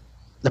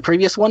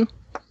one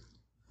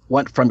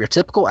went from your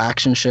typical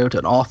action show to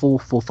an awful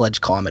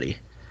full-fledged comedy.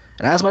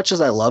 And as much as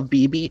I love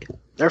BB,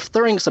 they're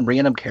throwing some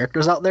random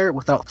characters out there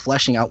without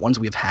fleshing out ones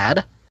we've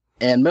had.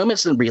 And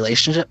moments in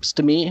relationships,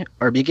 to me,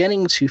 are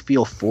beginning to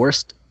feel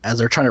forced as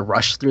they're trying to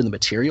rush through the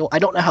material. I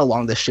don't know how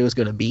long this show is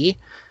going to be,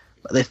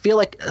 They feel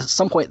like at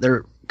some point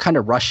they're kind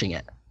of rushing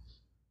it.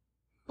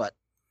 But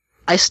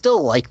I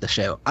still like the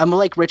show. I'm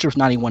like Richard with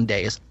 91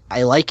 Days.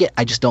 I like it,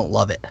 I just don't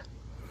love it.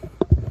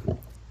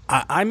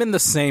 I'm in the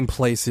same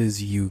place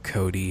as you,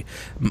 Cody.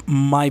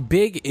 My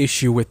big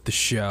issue with the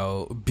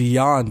show,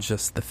 beyond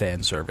just the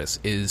fan service,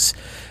 is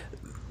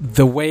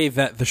the way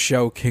that the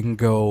show can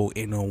go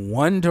in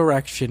one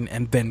direction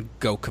and then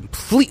go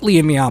completely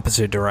in the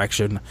opposite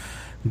direction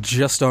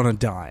just on a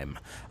dime.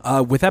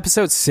 With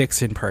episode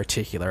 6 in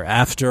particular,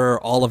 after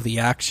all of the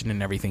action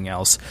and everything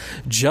else,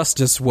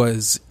 Justice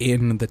was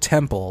in the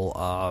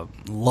temple,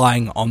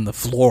 lying on the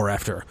floor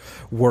after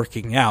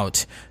working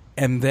out,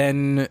 and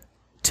then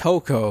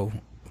Toko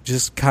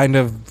just kind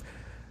of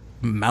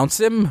mounts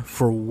him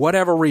for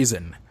whatever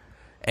reason,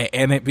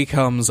 and it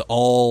becomes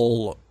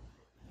all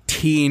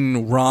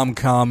teen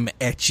rom-com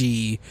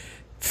ecchi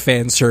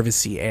fan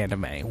servicey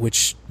anime,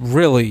 which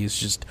really is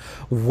just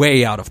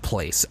way out of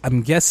place.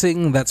 I'm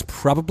guessing that's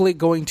probably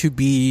going to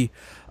be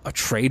a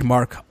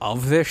trademark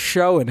of this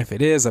show, and if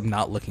it is, I'm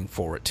not looking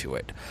forward to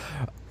it.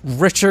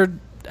 Richard,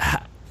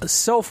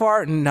 so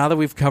far, now that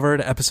we've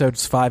covered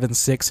episodes 5 and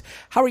 6,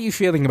 how are you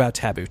feeling about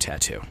Taboo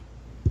Tattoo?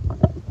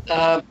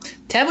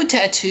 Taboo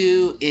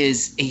Tattoo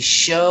is a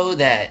show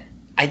that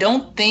I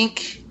don't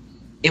think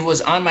it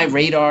was on my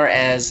radar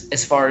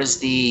as far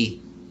as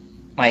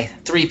my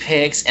 3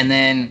 picks and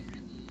then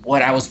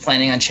what I was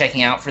planning on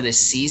checking out for this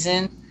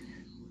season.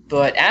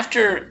 But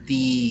after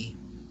the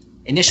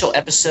initial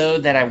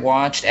episode that I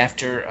watched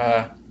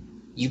after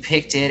you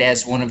picked it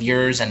as one of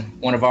yours and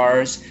one of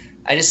ours,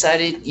 I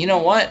decided, you know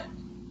what?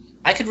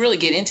 I could really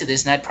get into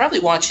this, and I'd probably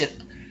watch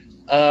it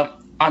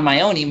on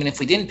my own, even if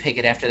we didn't pick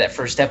it after that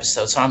first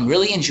episode. So I'm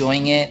really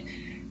enjoying it.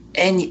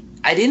 And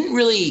I didn't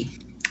really,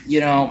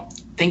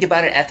 think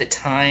about it at the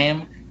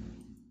time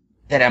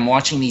that I'm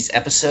watching these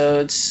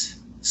episodes.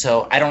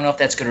 So I don't know if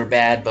that's good or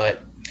bad,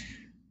 but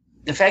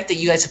the fact that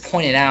you guys have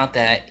pointed out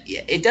that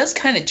it does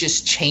kind of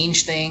just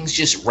change things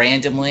just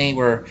randomly,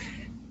 where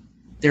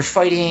they're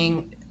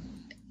fighting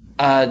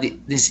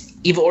this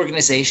evil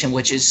organization,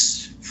 which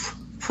is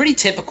pretty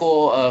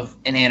typical of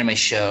an anime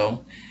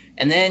show.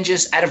 And then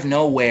just out of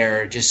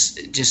nowhere,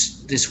 just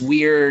this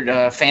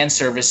weird fan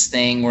service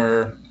thing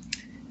where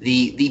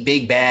the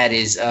big bad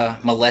is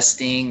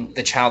molesting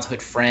the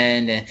childhood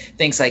friend and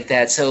things like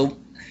that. So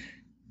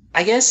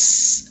I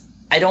guess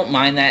I don't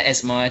mind that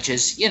as much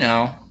as,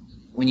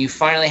 when you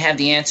finally have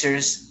the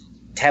answers,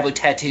 Taboo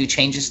Tattoo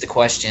changes the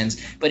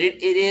questions. But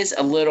it is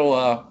a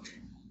little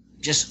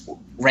just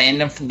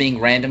random for being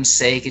random's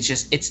sake.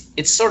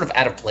 It's sort of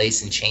out of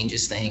place and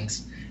changes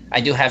things. I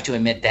do have to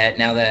admit that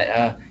now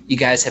that you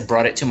guys have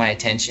brought it to my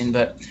attention.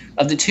 But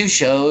of the 2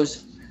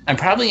 shows, I'm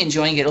probably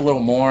enjoying it a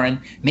little more.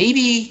 And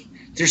maybe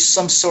there's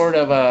some sort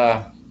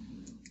of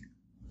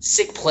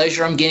sick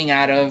pleasure I'm getting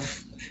out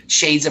of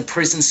Shades of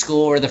Prison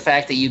School, or the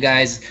fact that you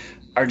guys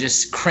are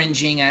just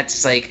cringing at,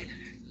 it's like,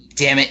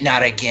 damn it,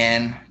 not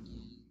again.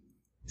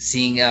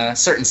 Seeing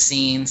certain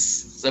scenes.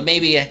 So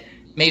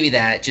maybe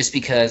that, just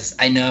because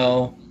I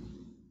know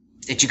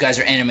that you guys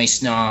are anime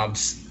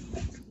snobs.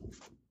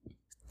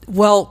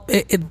 Well,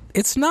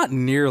 it's not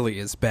nearly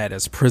as bad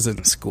as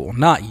Prison School.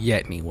 Not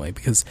yet, anyway,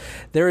 because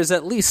there is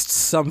at least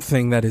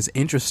something that is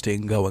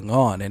interesting going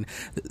on, and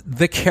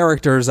the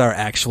characters are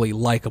actually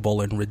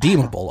likable and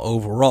redeemable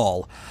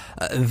overall.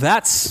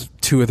 That's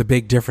 2 of the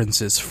big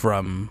differences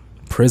from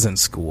Prison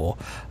School.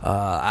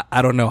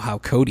 I don't know how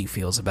Cody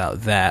feels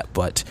about that,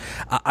 but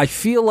I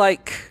feel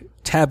like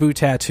Taboo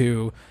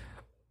Tattoo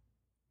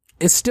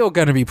is still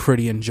going to be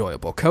pretty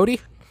enjoyable. Cody?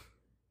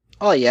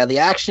 Oh, yeah, the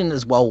action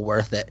is well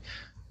worth it.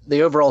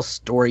 The overall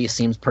story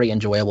seems pretty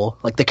enjoyable.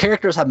 Like, the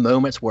characters have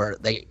moments where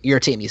they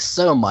irritate me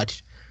so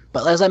much.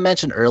 But as I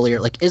mentioned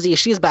earlier, like, Izzy,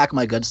 she's back on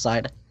my good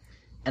side.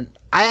 And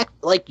I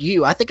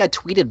think I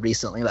tweeted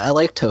recently that I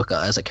like Toka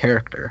as a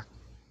character.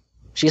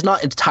 She's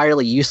not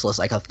entirely useless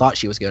like I thought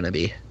she was going to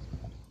be.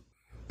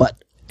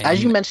 But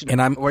as you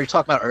mentioned, where you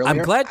talked about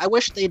earlier, I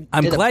wish they.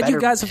 I'm glad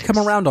you guys have come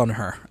around on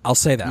her. I'll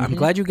say that. Mm-hmm. I'm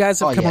glad you guys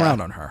have come around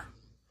on her.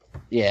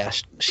 Yeah,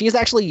 she's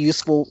actually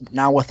useful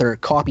now with her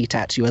copy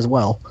tattoo as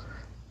well.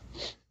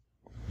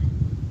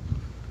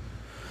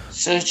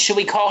 So should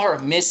we call her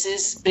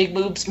Mrs. Big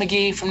Boobs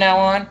McGee from now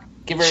on?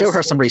 Show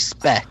her some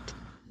respect.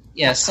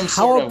 Yeah, some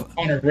sort of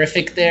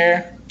honorific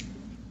there.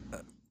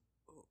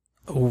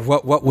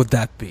 What would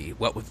that be?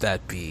 What would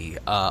that be?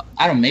 I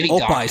don't know, maybe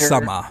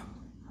Oppai-sama.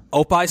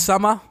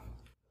 Oppai-sama?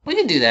 We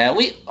could do that.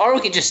 Or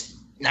we could just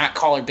not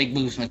call her Big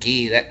Boobs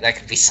McGee. That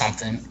could be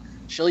something.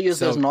 She'll use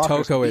those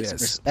knockers to put some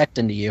respect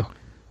into you.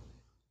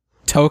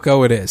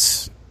 Toko it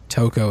is.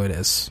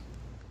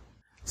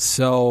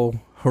 So,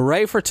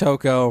 hooray for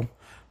Toko,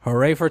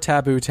 hooray for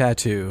Taboo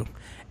Tattoo,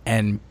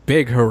 and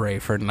big hooray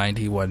for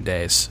 91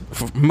 Days.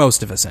 For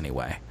most of us,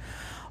 anyway.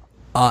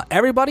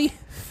 Everybody,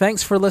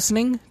 thanks for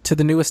listening to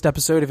the newest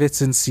episode of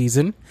It's in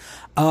Season.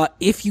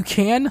 If you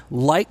can,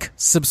 like,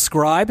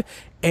 subscribe,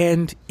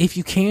 and if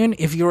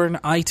you're in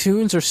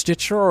iTunes or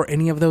Stitcher or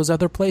any of those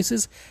other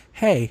places,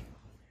 hey,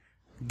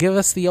 give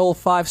us the old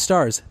 5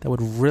 stars. That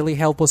would really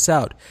help us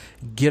out.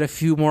 Get a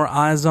few more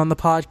eyes on the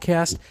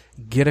podcast.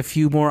 Get a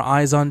few more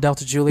eyes on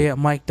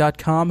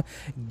DeltaJulietMike.com.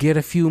 Get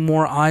a few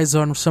more eyes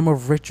on some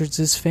of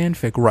Richards'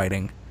 fanfic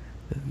writing.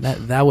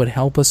 That would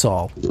help us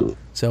all.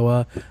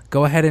 So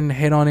go ahead and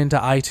head on into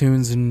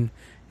iTunes and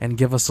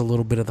give us a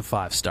little bit of the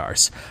 5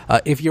 stars.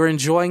 If you're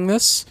enjoying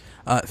this,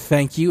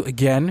 thank you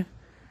again.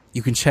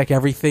 You can check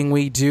everything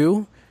we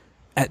do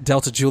at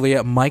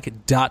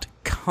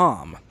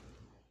DeltaJulietMike.com.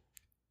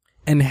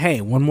 And hey,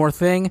 one more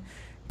thing,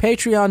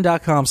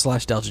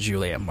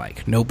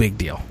 patreon.com/DeltaJulietMike. No big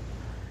deal.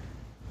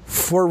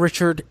 For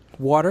Richard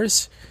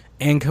Waters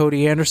and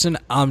Cody Anderson,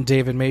 I'm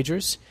David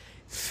Majors.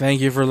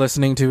 Thank you for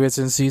listening to It's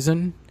in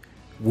Season.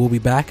 We'll be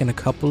back in a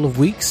couple of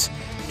weeks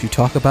to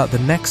talk about the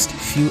next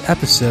few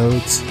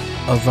episodes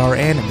of our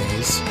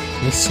animes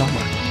this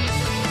summer.